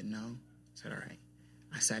 She said, no. I said, all right.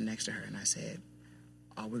 I sat next to her and I said,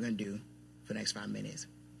 all we're going to do for the next 5 minutes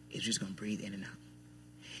is just going to breathe in and out.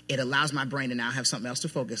 It allows my brain to now have something else to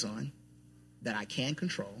focus on that I can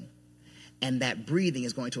control, and that breathing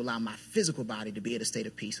is going to allow my physical body to be at a state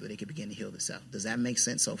of peace so that it can begin to heal itself. Does that make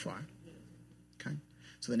sense so far? Okay.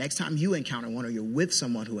 So the next time you encounter one, or you're with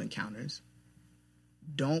someone who encounters,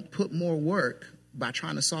 don't put more work by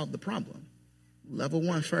trying to solve the problem. Level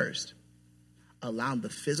 1 first. Allow the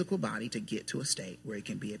physical body to get to a state where it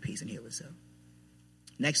can be at peace and heal itself.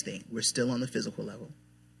 Next thing, we're still on the physical level.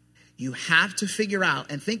 You have to figure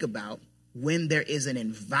out and think about when there is an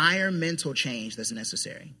environmental change that's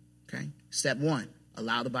necessary. Okay? Step 1,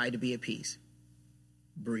 allow the body to be at peace.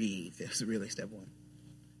 Breathe. That's really step 1.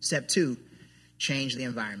 Step 2, change the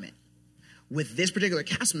environment. With this particular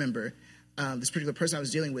cast member, this particular person I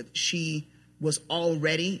was dealing with, she was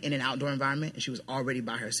already in an outdoor environment, and she was already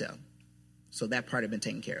by herself. So that part had been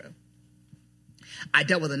taken care of. I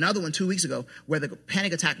dealt with another one 2 weeks ago where the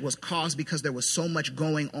panic attack was caused because there was so much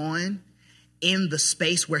going on in the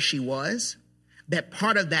space where she was that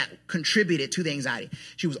part of that contributed to the anxiety.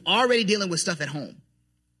 She was already dealing with stuff at home.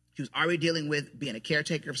 She was already dealing with being a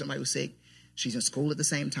caretaker of somebody who's sick. She's in school at the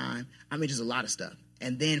same time. I mean, just a lot of stuff.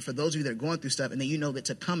 And then for those of you that are going through stuff, and then you know that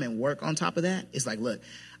to come and work on top of that, it's like, look,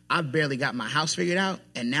 I've barely got my house figured out,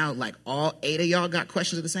 and now like all 8 of y'all got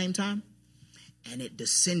questions at the same time. And it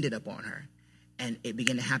descended upon her. And it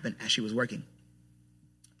began to happen as she was working.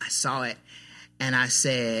 I saw it, and I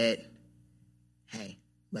said, hey,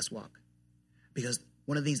 let's walk. Because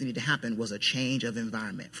one of the things that needed to happen was a change of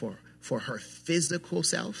environment. For her physical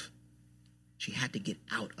self, she had to get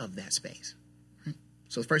out of that space,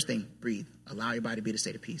 So the first thing, breathe. Allow your body to be in a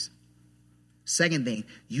state of peace. Second thing,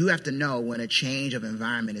 you have to know when a change of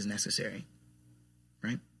environment is necessary,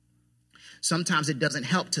 right? Sometimes it doesn't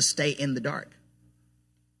help to stay in the dark.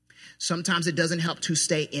 Sometimes it doesn't help to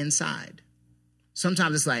stay inside.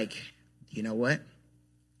 Sometimes it's like, you know what?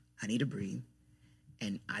 I need to breathe,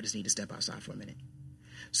 and I just need to step outside for a minute.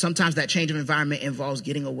 Sometimes that change of environment involves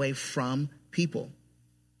getting away from people.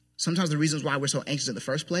 Sometimes the reasons why we're so anxious in the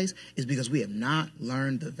first place is because we have not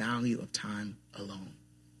learned the value of time alone.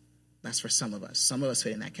 That's for some of us. Some of us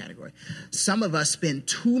fit in that category. Some of us spend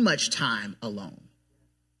too much time alone.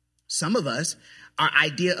 Some of us, our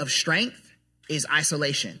idea of strength is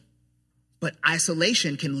isolation. But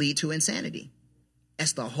isolation can lead to insanity.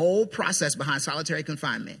 That's the whole process behind solitary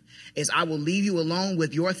confinement, is I will leave you alone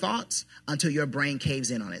with your thoughts until your brain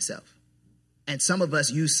caves in on itself. And some of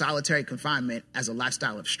us use solitary confinement as a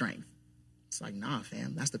lifestyle of strength. It's like, nah,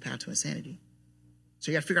 fam, that's the path to insanity.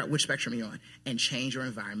 So you got to figure out which spectrum you're on and change your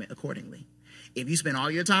environment accordingly. If you spend all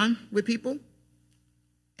your time with people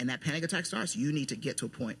and that panic attack starts, you need to get to a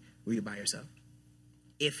point where you're by yourself.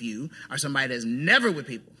 If you are somebody that's never with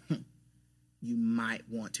people, you might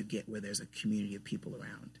want to get where there's a community of people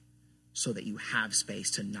around so that you have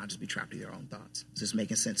space to not just be trapped with your own thoughts. Is this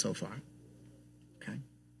making sense so far? Okay.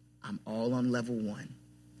 I'm all on level 1.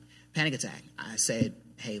 Panic attack. I said,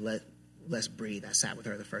 hey, let's breathe. I sat with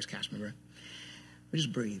her the first cast member. We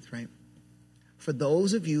just breathe, right? For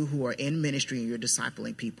those of you who are in ministry and you're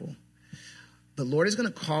discipling people, the Lord is going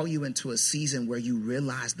to call you into a season where you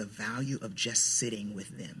realize the value of just sitting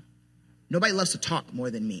with them. Nobody loves to talk more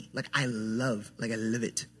than me. I love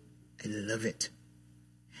it. I love it.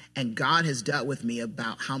 And God has dealt with me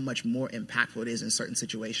about how much more impactful it is in certain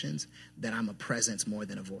situations that I'm a presence more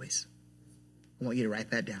than a voice. I want you to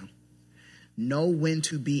write that down. Know when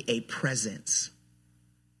to be a presence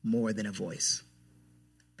more than a voice.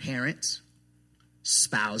 Parents,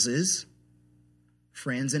 spouses,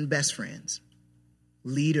 friends and best friends,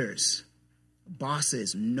 leaders,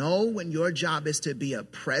 bosses, know when your job is to be a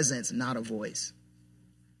presence, not a voice.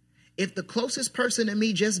 If the closest person to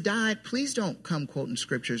me just died, please don't come quoting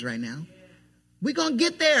scriptures right now. We're going to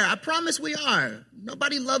get there. I promise we are.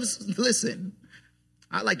 Nobody loves, listen,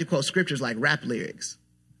 I like to quote scriptures like rap lyrics.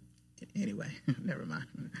 Anyway, never mind.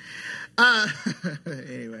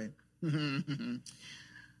 Anyway.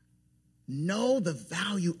 Know the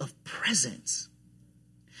value of presence.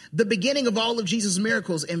 The beginning of all of Jesus'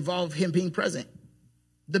 miracles involved him being present.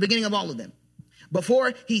 The beginning of all of them.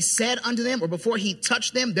 Before he said unto them or before he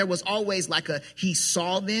touched them, there was always he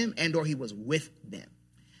saw them and or he was with them.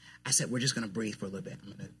 I said, we're just going to breathe for a little bit.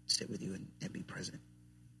 I'm going to sit with you and be present.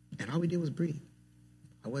 And all we did was breathe.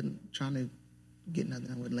 I wasn't trying to get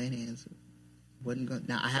nothing. I wasn't laying hands.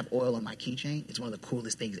 Now, I have oil on my keychain. It's one of the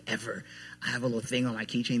coolest things ever. I have a little thing on my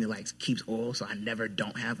keychain that keeps oil, so I never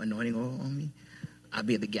don't have anointing oil on me. I'll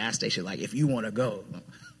be at the gas station if you want to go.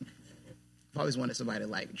 I've always wanted somebody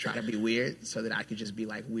to try to be weird so that I could just be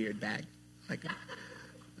weird back.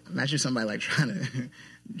 Imagine somebody trying to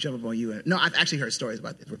jump up on you. No, I've actually heard stories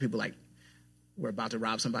about this where people were about to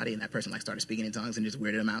rob somebody and that person started speaking in tongues and just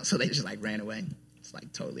weirded them out. So they just ran away. It's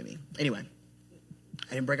totally me. Anyway,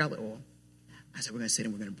 I didn't break out the oil. I said, we're going to sit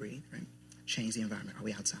and we're going to breathe, right? Change the environment. Are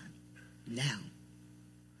we outside? Now,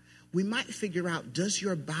 we might figure out, does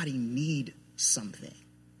your body need something?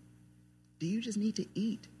 Do you just need to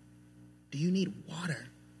eat? Do you need water?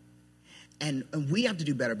 And we have to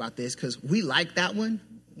do better about this because we like that one.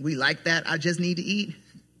 We like that I just need to eat.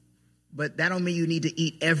 But that don't mean you need to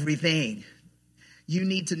eat everything. You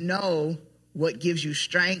need to know what gives you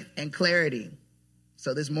strength and clarity.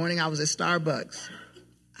 So this morning I was at Starbucks.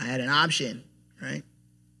 I had an option, right?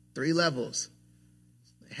 3 levels.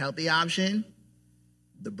 The healthy option,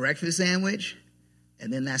 the breakfast sandwich,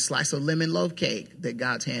 and then that slice of lemon loaf cake that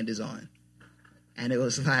God's hand is on. And it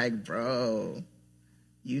was bro,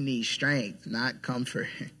 you need strength, not comfort.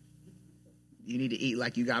 You need to eat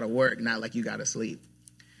like you got to work, not like you got to sleep.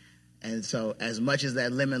 And so as much as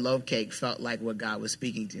that lemon loaf cake felt like what God was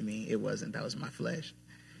speaking to me, it wasn't. That was my flesh.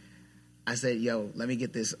 I said, let me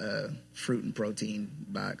get this fruit and protein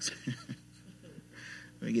box.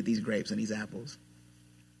 Let me get these grapes and these apples.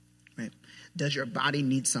 Right? Does your body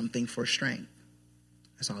need something for strength?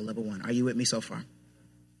 That's all level 1. Are you with me so far?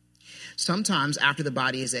 Sometimes after the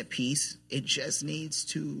body is at peace, it just needs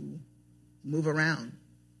to move around.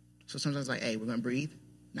 So sometimes hey, we're going to breathe.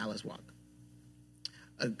 Now let's walk.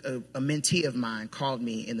 A mentee of mine called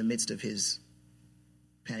me in the midst of his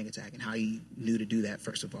panic attack, and how he knew to do that,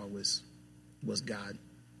 first of all, was God.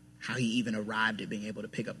 How he even arrived at being able to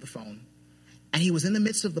pick up the phone. And he was in the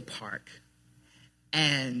midst of the park,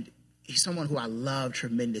 and he's someone who I love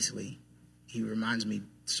tremendously. He reminds me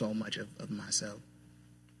so much of myself.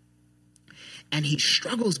 And he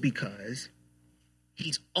struggles because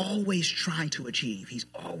he's always trying to achieve. He's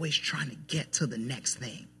always trying to get to the next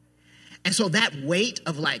thing. And so that weight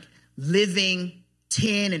of like living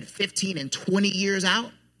 10 and 15 and 20 years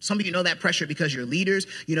out, some of you know that pressure because you're leaders.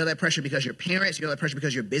 You know that pressure because you're parents. You know that pressure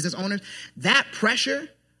because you're business owners. That pressure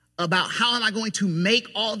about how am I going to make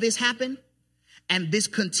all this happen? And this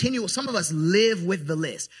continual, some of us live with the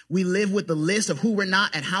list. We live with the list of who we're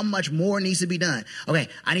not and how much more needs to be done. Okay,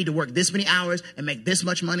 I need to work this many hours and make this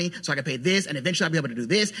much money so I can pay this, and eventually I'll be able to do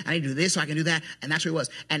this. I need to do this so I can do that. And that's where he was.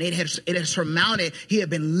 And it had surmounted, he had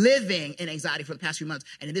been living in anxiety for the past few months.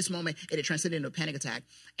 And in this moment, it had transcended into a panic attack.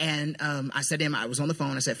 And I said to him, I was on the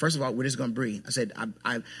phone. I said, first of all, we're just going to breathe. I said,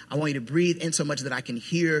 I want you to breathe in so much that I can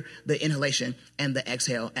hear the inhalation and the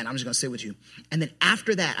exhale, and I'm just going to sit with you. And then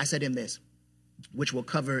after that, I said to him this, which we'll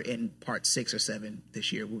cover in part 6 or 7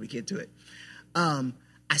 this year when we get to it. I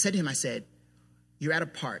said to him, I said, you're at a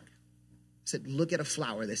park. I said, look at a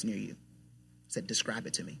flower that's near you. I said, describe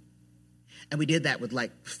it to me. And we did that with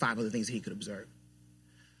like 5 other things that he could observe.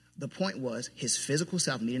 The point was his physical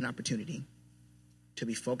self needed an opportunity to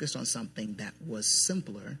be focused on something that was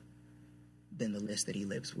simpler than the list that he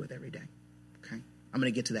lives with every day. Okay? I'm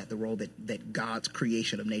going to get to that, the role that God's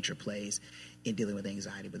creation of nature plays in dealing with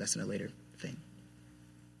anxiety, but that's in a later thing.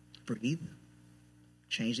 Breathe,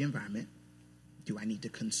 change the environment. Do I need to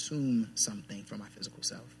consume something from my physical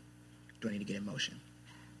self? Do I need to get in motion?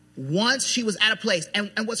 Once she was at a place,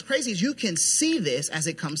 and what's crazy is you can see this as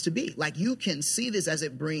it comes to be. Like you can see this as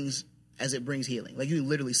it brings healing. Like you can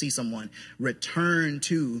literally see someone return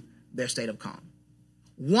to their state of calm.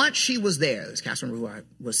 Once she was there, this cast member who I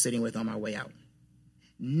was sitting with on my way out.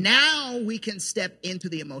 Now we can step into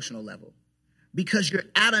the emotional level. Because you're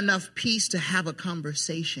at enough peace to have a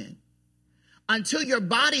conversation. Until your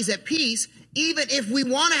body's at peace, even if we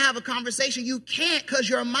want to have a conversation, you can't because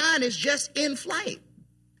your mind is just in flight.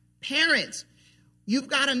 Parents, you've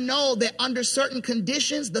got to know that under certain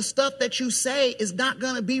conditions, the stuff that you say is not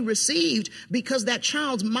going to be received because that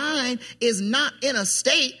child's mind is not in a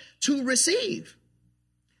state to receive.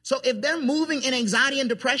 So if they're moving in anxiety and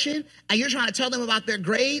depression and you're trying to tell them about their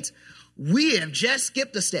grades, we have just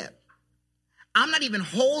skipped a step. I'm not even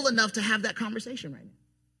whole enough to have that conversation right now.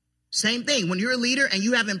 Same thing. When you're a leader and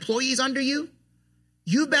you have employees under you,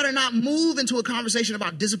 you better not move into a conversation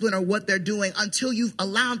about discipline or what they're doing until you've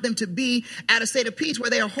allowed them to be at a state of peace where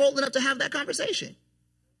they are whole enough to have that conversation.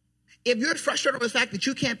 If you're frustrated with the fact that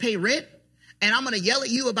you can't pay rent and I'm going to yell at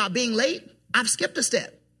you about being late, I've skipped a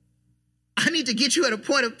step. I need to get you at a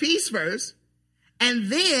point of peace first. And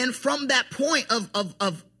then from that point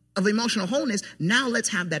of emotional wholeness, now let's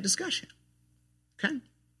have that discussion. Okay?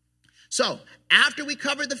 So after we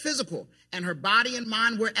covered the physical and her body and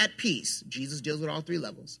mind were at peace, Jesus deals with all 3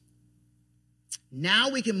 levels. Now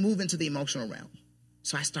we can move into the emotional realm.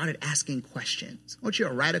 So I started asking questions. I want you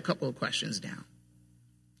to write a couple of questions down.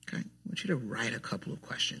 Okay? I want you to write a couple of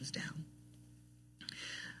questions down.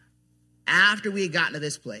 After we had gotten to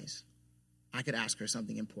this place, I could ask her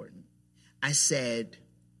something important. I said,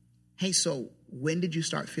 hey, so when did you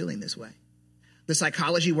start feeling this way? The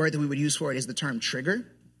psychology word that we would use for it is the term trigger.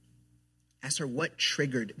 Ask her, what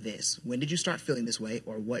triggered this? When did you start feeling this way,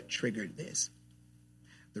 or what triggered this?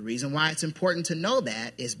 The reason why it's important to know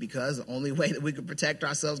that is because the only way that we can protect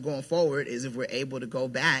ourselves going forward is if we're able to go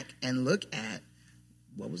back and look at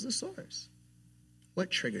what was the source? What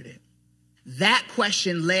triggered it? That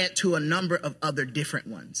question led to a number of other different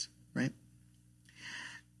ones, right?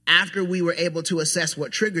 After we were able to assess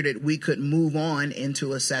what triggered it, we could move on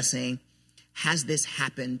into assessing, has this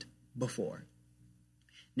happened before?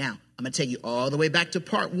 Now, I'm going to take you all the way back to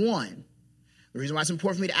part 1. The reason why it's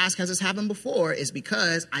important for me to ask, has this happened before, is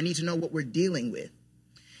because I need to know what we're dealing with.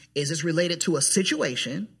 Is this related to a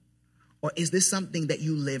situation, or is this something that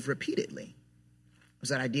you live repeatedly? It's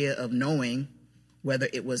that idea of knowing whether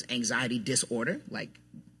it was anxiety disorder, like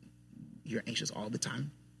you're anxious all the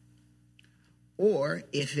time, or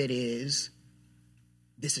if it is,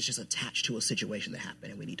 this is just attached to a situation that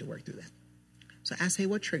happened and we need to work through that. So ask, hey,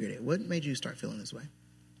 what triggered it? What made you start feeling this way?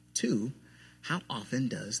 2, how often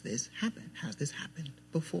does this happen? Has this happened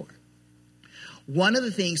before? One of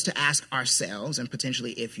the things to ask ourselves, and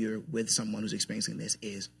potentially if you're with someone who's experiencing this,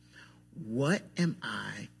 is what am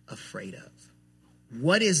I afraid of?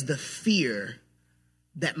 What is the fear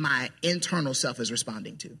that my internal self is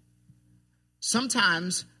responding to?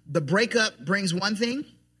 Sometimes the breakup brings one thing,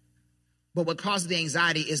 but what causes the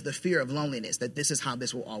anxiety is the fear of loneliness, that this is how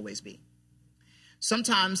this will always be.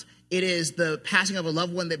 Sometimes it is the passing of a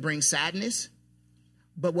loved one that brings sadness,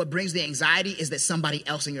 But what brings the anxiety is that somebody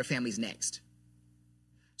else in your family's next.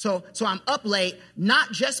 So I'm up late,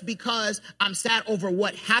 not just because I'm sad over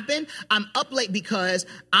what happened. I'm up late because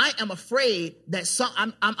I am afraid that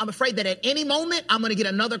I'm afraid that at any moment I'm going to get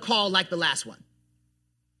another call like the last one.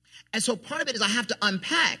 And so part of it is I have to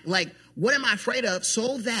unpack, like, what am I afraid of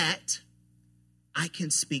so that I can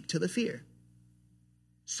speak to the fear,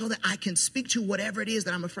 so that I can speak to whatever it is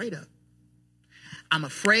that I'm afraid of. I'm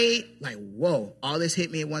afraid, like, whoa, all this hit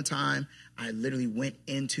me at one time. I literally went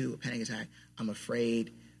into a panic attack. I'm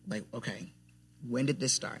afraid, like, okay, when did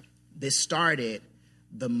this start? This started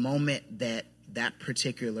the moment that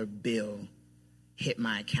particular bill hit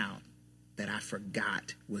my account that I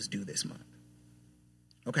forgot was due this month.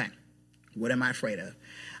 Okay, what am I afraid of?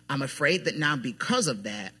 I'm afraid that now because of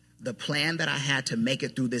that, the plan that I had to make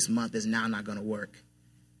it through this month is now not going to work,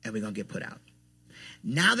 and we're going to get put out.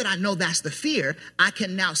 Now that I know that's the fear, I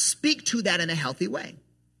can now speak to that in a healthy way.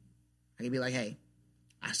 I can be like, hey,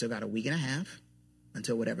 I still got a week and a half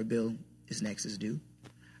until whatever bill is next is due.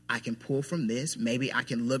 I can pull from this. Maybe I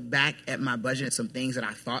can look back at my budget and some things that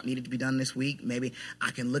I thought needed to be done this week. Maybe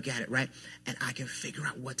I can look at it, right? And I can figure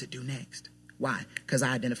out what to do next. Why? Because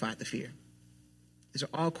I identified the fear. These are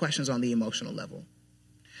all questions on the emotional level.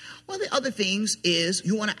 One of the other things is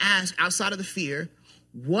you want to ask, outside of the fear,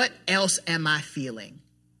 what else am I feeling?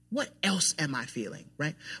 What else am I feeling,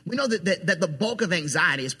 right? We know that the bulk of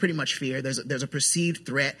anxiety is pretty much fear. There's a perceived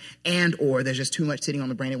threat or there's just too much sitting on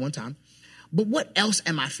the brain at one time. But what else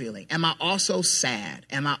am I feeling? Am I also sad?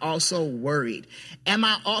 Am I also worried? Am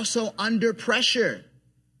I also under pressure?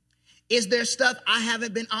 Is there stuff I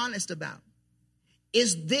haven't been honest about?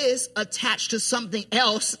 Is this attached to something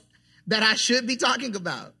else that I should be talking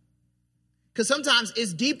about? Because sometimes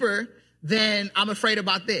it's deeper than I'm afraid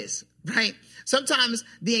about this, right? Sometimes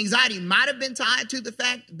the anxiety might have been tied to the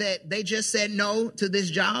fact that they just said no to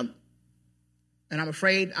this job, and I'm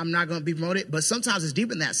afraid I'm not going to be promoted. But sometimes it's deeper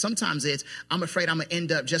than that. Sometimes it's I'm afraid I'm going to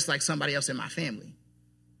end up just like somebody else in my family.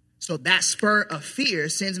 So that spur of fear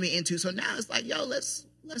sends me into, so now it's like, yo, let's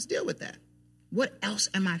deal with that. What else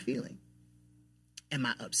am I feeling? Am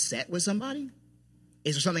I upset with somebody?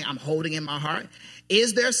 Is there something I'm holding in my heart?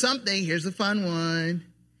 Is there something, here's the fun one,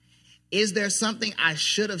 is there something I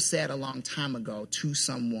should have said a long time ago to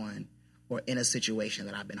someone or in a situation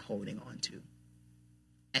that I've been holding on to?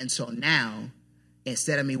 And so now,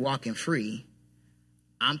 instead of me walking free,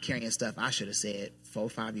 I'm carrying stuff I should have said 4 or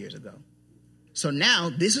 5 years ago. So now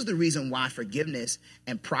this is the reason why forgiveness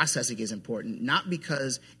and processing is important, not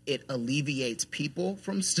because it alleviates people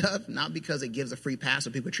from stuff, not because it gives a free pass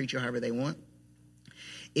so people treat you however they want.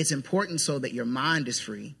 It's important so that your mind is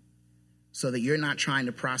free, so that you're not trying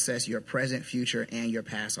to process your present, future, and your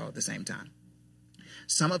past all at the same time.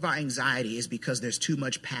 Some of our anxiety is because there's too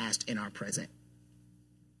much past in our present.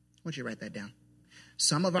 I want you to write that down.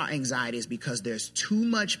 Some of our anxiety is because there's too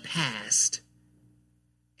much past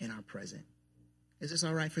in our present. Is this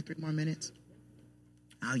all right for 3 more minutes?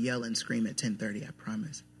 I'll yell and scream at 10:30, I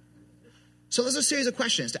promise. So there's a series of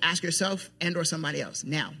questions to ask yourself and or somebody else.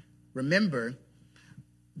 Now, remember,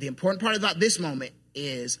 the important part about this moment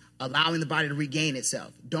is allowing the body to regain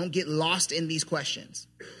itself. Don't get lost in these questions,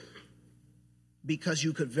 because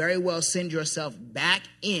you could very well send yourself back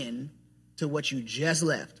in to what you just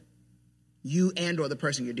left, you and or the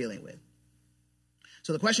person you're dealing with.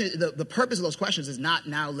 So the question, the purpose of those questions is not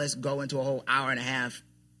now let's go into a whole hour and a half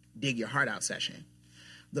dig your heart out session.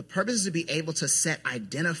 The purpose is to be able to set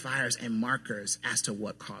identifiers and markers as to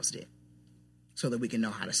what caused it so that we can know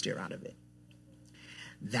how to steer out of it.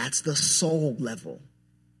 That's the soul level.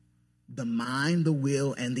 The mind, the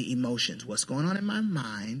will, and the emotions. What's going on in my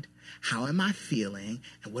mind? How am I feeling?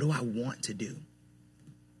 And what do I want to do?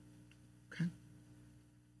 Okay.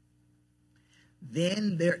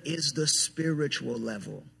 Then there is the spiritual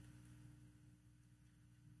level.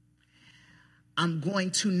 I'm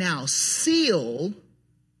going to now seal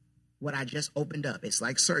what I just opened up. It's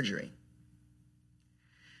like surgery.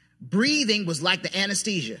 Breathing was like the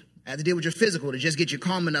anesthesia. I had to deal with your physical to just get you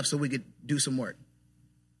calm enough so we could do some work.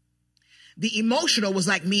 The emotional was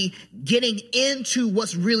like me getting into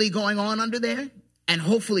what's really going on under there and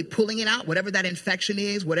hopefully pulling it out, whatever that infection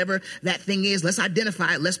is, whatever that thing is, let's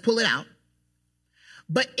identify it, let's pull it out.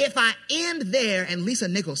 But if I end there, and Lisa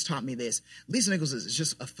Nichols taught me this. Lisa Nichols is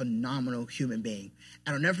just a phenomenal human being.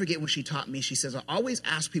 And I'll never forget when she taught me, she says, I always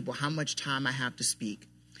ask people how much time I have to speak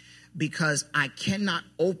because I cannot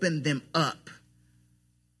open them up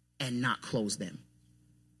and not close them.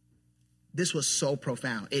 This was so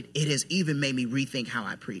profound. It has even made me rethink how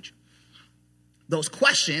I preach. Those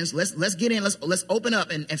questions, let's get in, let's open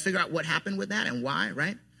up and figure out what happened with that and why,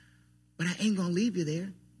 right? but I ain't going to leave you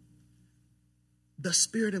there. The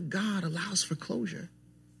Spirit of God allows for closure.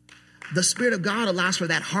 The Spirit of God allows for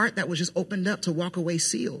that heart that was just opened up to walk away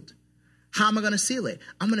sealed. How am I going to seal it?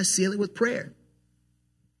 I'm going to seal it with prayer.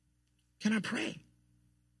 Can I pray?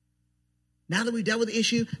 Now that we've dealt with the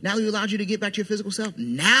issue, now that we allowed you to get back to your physical self,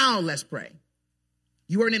 now let's pray.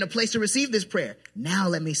 You weren't in a place to receive this prayer. Now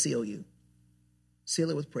let me seal you.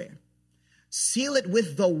 Seal it with prayer. Seal it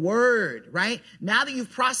with the word, right? Now that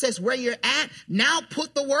you've processed where you're at, now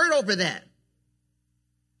put the word over that.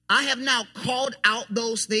 I have now called out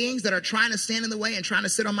those things that are trying to stand in the way and trying to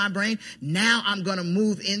sit on my brain. Now I'm going to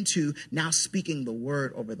move into now speaking the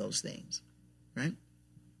word over those things, right?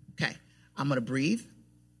 Okay, I'm going to breathe.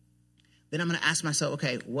 Then I'm going to ask myself,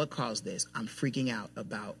 okay, what caused this? I'm freaking out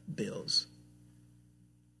about bills.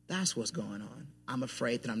 That's what's going on. I'm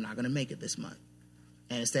afraid that I'm not going to make it this month.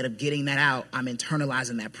 And instead of getting that out, I'm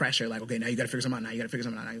internalizing that pressure. Like, okay, now you got to figure something out. Now you got to figure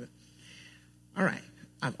something out. All right,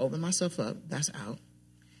 I've opened myself up. That's out.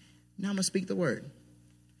 Now I'm going to speak the word.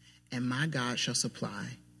 And my God shall supply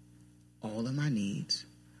all of my needs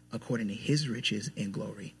according to his riches in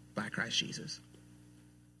glory by Christ Jesus.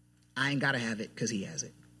 I ain't got to have it because he has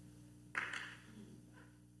it.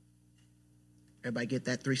 Everybody get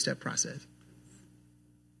that 3-step process?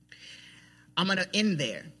 I'm going to end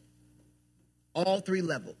there. All 3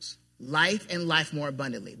 levels. Life and life more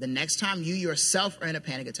abundantly. The next time you yourself are in a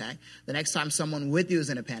panic attack, the next time someone with you is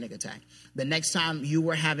in a panic attack, the next time you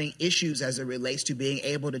were having issues as it relates to being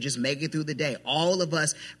able to just make it through the day, all of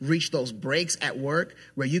us reach those breaks at work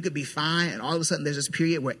where you could be fine and all of a sudden there's this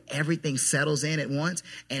period where everything settles in at once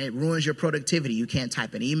and it ruins your productivity. You can't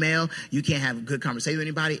type an email. You can't have a good conversation with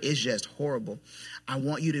anybody. It's just horrible. I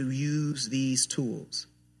want you to use these tools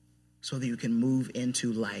so that you can move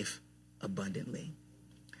into life abundantly.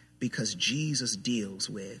 Because Jesus deals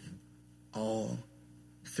with all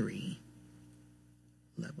 3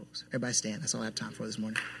 levels. Everybody stand. That's all I have time for this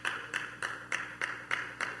morning.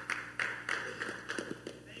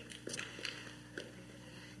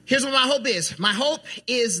 Here's what my hope is. My hope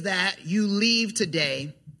is that you leave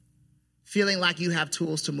today feeling like you have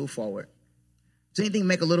tools to move forward. Does anything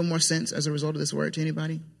make a little more sense as a result of this word to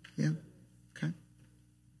anybody? Yeah? Okay.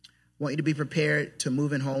 I want you to be prepared to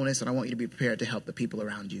move in wholeness, and I want you to be prepared to help the people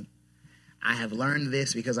around you. I have learned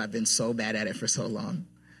this because I've been so bad at it for so long.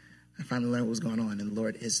 I finally learned what was going on, and the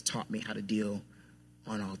Lord has taught me how to deal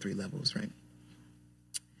on all 3 levels, right?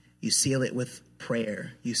 You seal it with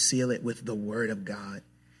prayer. You seal it with the word of God.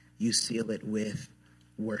 You seal it with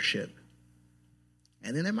worship.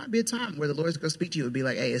 And then there might be a time where the Lord's going to speak to you and be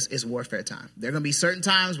like, hey, it's warfare time. There are going to be certain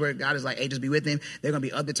times where God is like, hey, just be with him. There are going to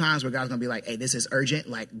be other times where God's going to be like, hey, this is urgent.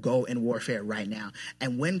 Like, go in warfare right now.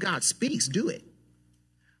 And when God speaks, do it.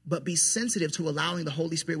 But be sensitive to allowing the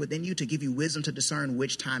Holy Spirit within you to give you wisdom to discern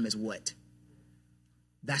which time is what.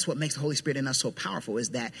 That's what makes the Holy Spirit in us so powerful, is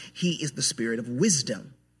that he is the spirit of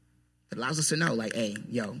wisdom. It allows us to know, like, hey,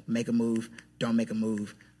 yo, make a move, don't make a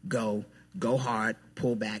move, go hard,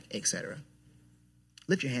 pull back, etc.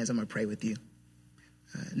 Lift your hands. I'm going to pray with you.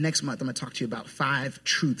 Next month, I'm going to talk to you about 5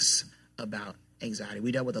 truths about anxiety.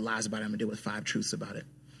 We dealt with the lies about it. I'm going to deal with 5 truths about it.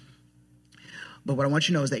 But what I want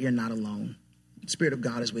you to know is that you're not alone. The Spirit of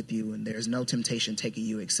God is with you, and there is no temptation taking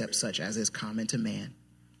you except such as is common to man.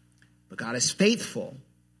 But God is faithful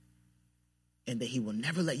in that he will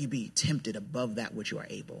never let you be tempted above that which you are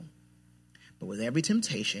able. But with every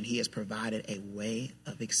temptation, he has provided a way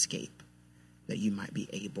of escape that you might be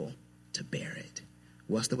able to bear it.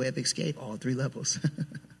 What's the way of escape? All 3 levels.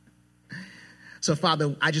 So,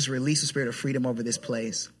 Father, I just release the spirit of freedom over this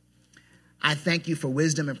place. I thank you for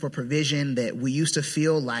wisdom and for provision that we used to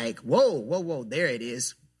feel like, whoa, there it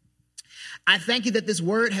is. I thank you that this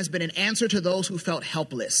word has been an answer to those who felt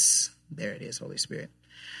helpless. There it is, Holy Spirit.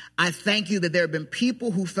 I thank you that there have been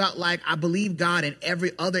people who felt like, I believe God in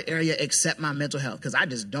every other area except my mental health because I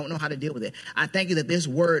just don't know how to deal with it. I thank you that this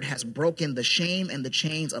word has broken the shame and the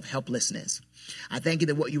chains of helplessness. I thank you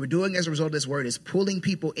that what you were doing as a result of this word is pulling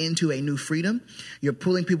people into a new freedom. You're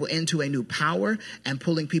pulling people into a new power and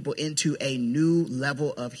pulling people into a new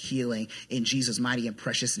level of healing in Jesus' mighty and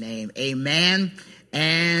precious name. Amen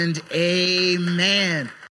and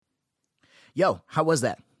amen. Yo, how was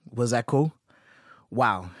that? Was that cool?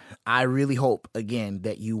 Wow. I really hope, again,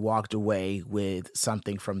 that you walked away with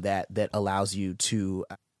something from that allows you to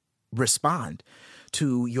respond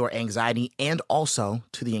to your anxiety and also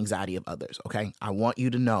to the anxiety of others, okay? I want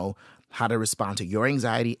you to know how to respond to your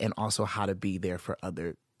anxiety and also how to be there for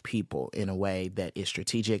other people in a way that is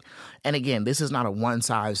strategic. And again, this is not a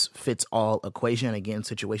one-size-fits-all equation. Again,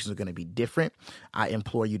 situations are going to be different. I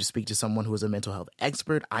implore you to speak to someone who is a mental health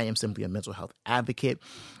expert. I am simply a mental health advocate,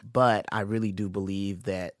 but I really do believe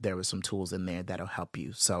that there were some tools in there that'll help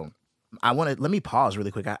you. So let me pause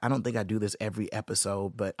really quick. I don't think I do this every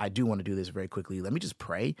episode, but I do want to do this very quickly. Let me just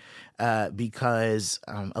pray because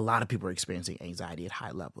a lot of people are experiencing anxiety at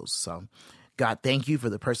high levels. So God, thank you for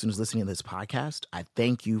the person who's listening to this podcast. I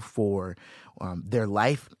thank you for their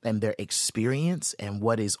life and their experience and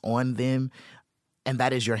what is on them. And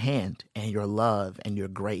that is your hand and your love and your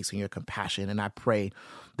grace and your compassion. And I pray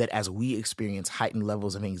that as we experience heightened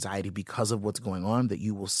levels of anxiety because of what's going on, that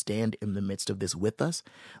you will stand in the midst of this with us,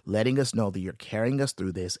 letting us know that you're carrying us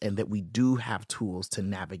through this and that we do have tools to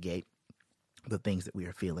navigate the things that we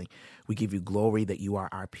are feeling. We give you glory that you are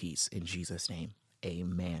our peace. In Jesus' name,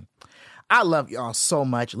 amen. I love y'all so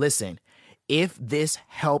much. Listen, if this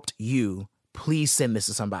helped you, please send this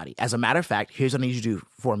to somebody. As a matter of fact, here's what I need you to do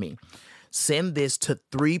for me. Send this to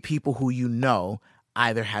 3 people who you know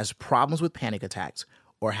either has problems with panic attacks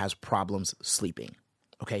or has problems sleeping.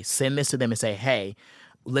 Okay, send this to them and say, hey,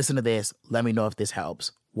 listen to this. Let me know if this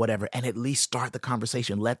helps, whatever. And at least start the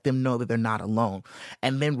conversation. Let them know that they're not alone.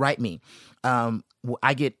 And then write me.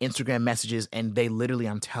 I get Instagram messages and they literally,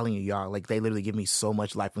 I'm telling you, y'all, like they literally give me so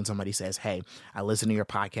much life when somebody says, hey, I listened to your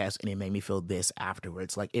podcast and it made me feel this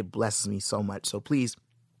afterwards. Like it blesses me so much. So please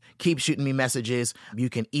keep shooting me messages. You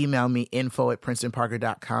can email me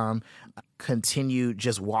info@princetonparker.com. Continue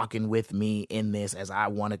just walking with me in this as I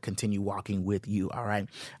want to continue walking with you. All right.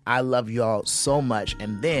 I love y'all so much.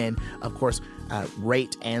 And then, of course,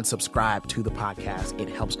 rate and subscribe to the podcast. It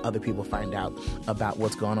helps other people find out about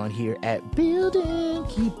what's going on here at Building.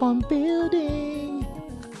 Keep on building.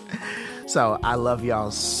 So I love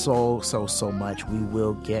y'all so much. We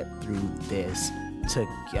will get through this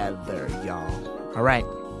together, y'all. All right.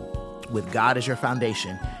 With God as your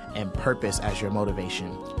foundation and purpose as your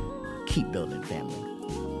motivation, keep building, family.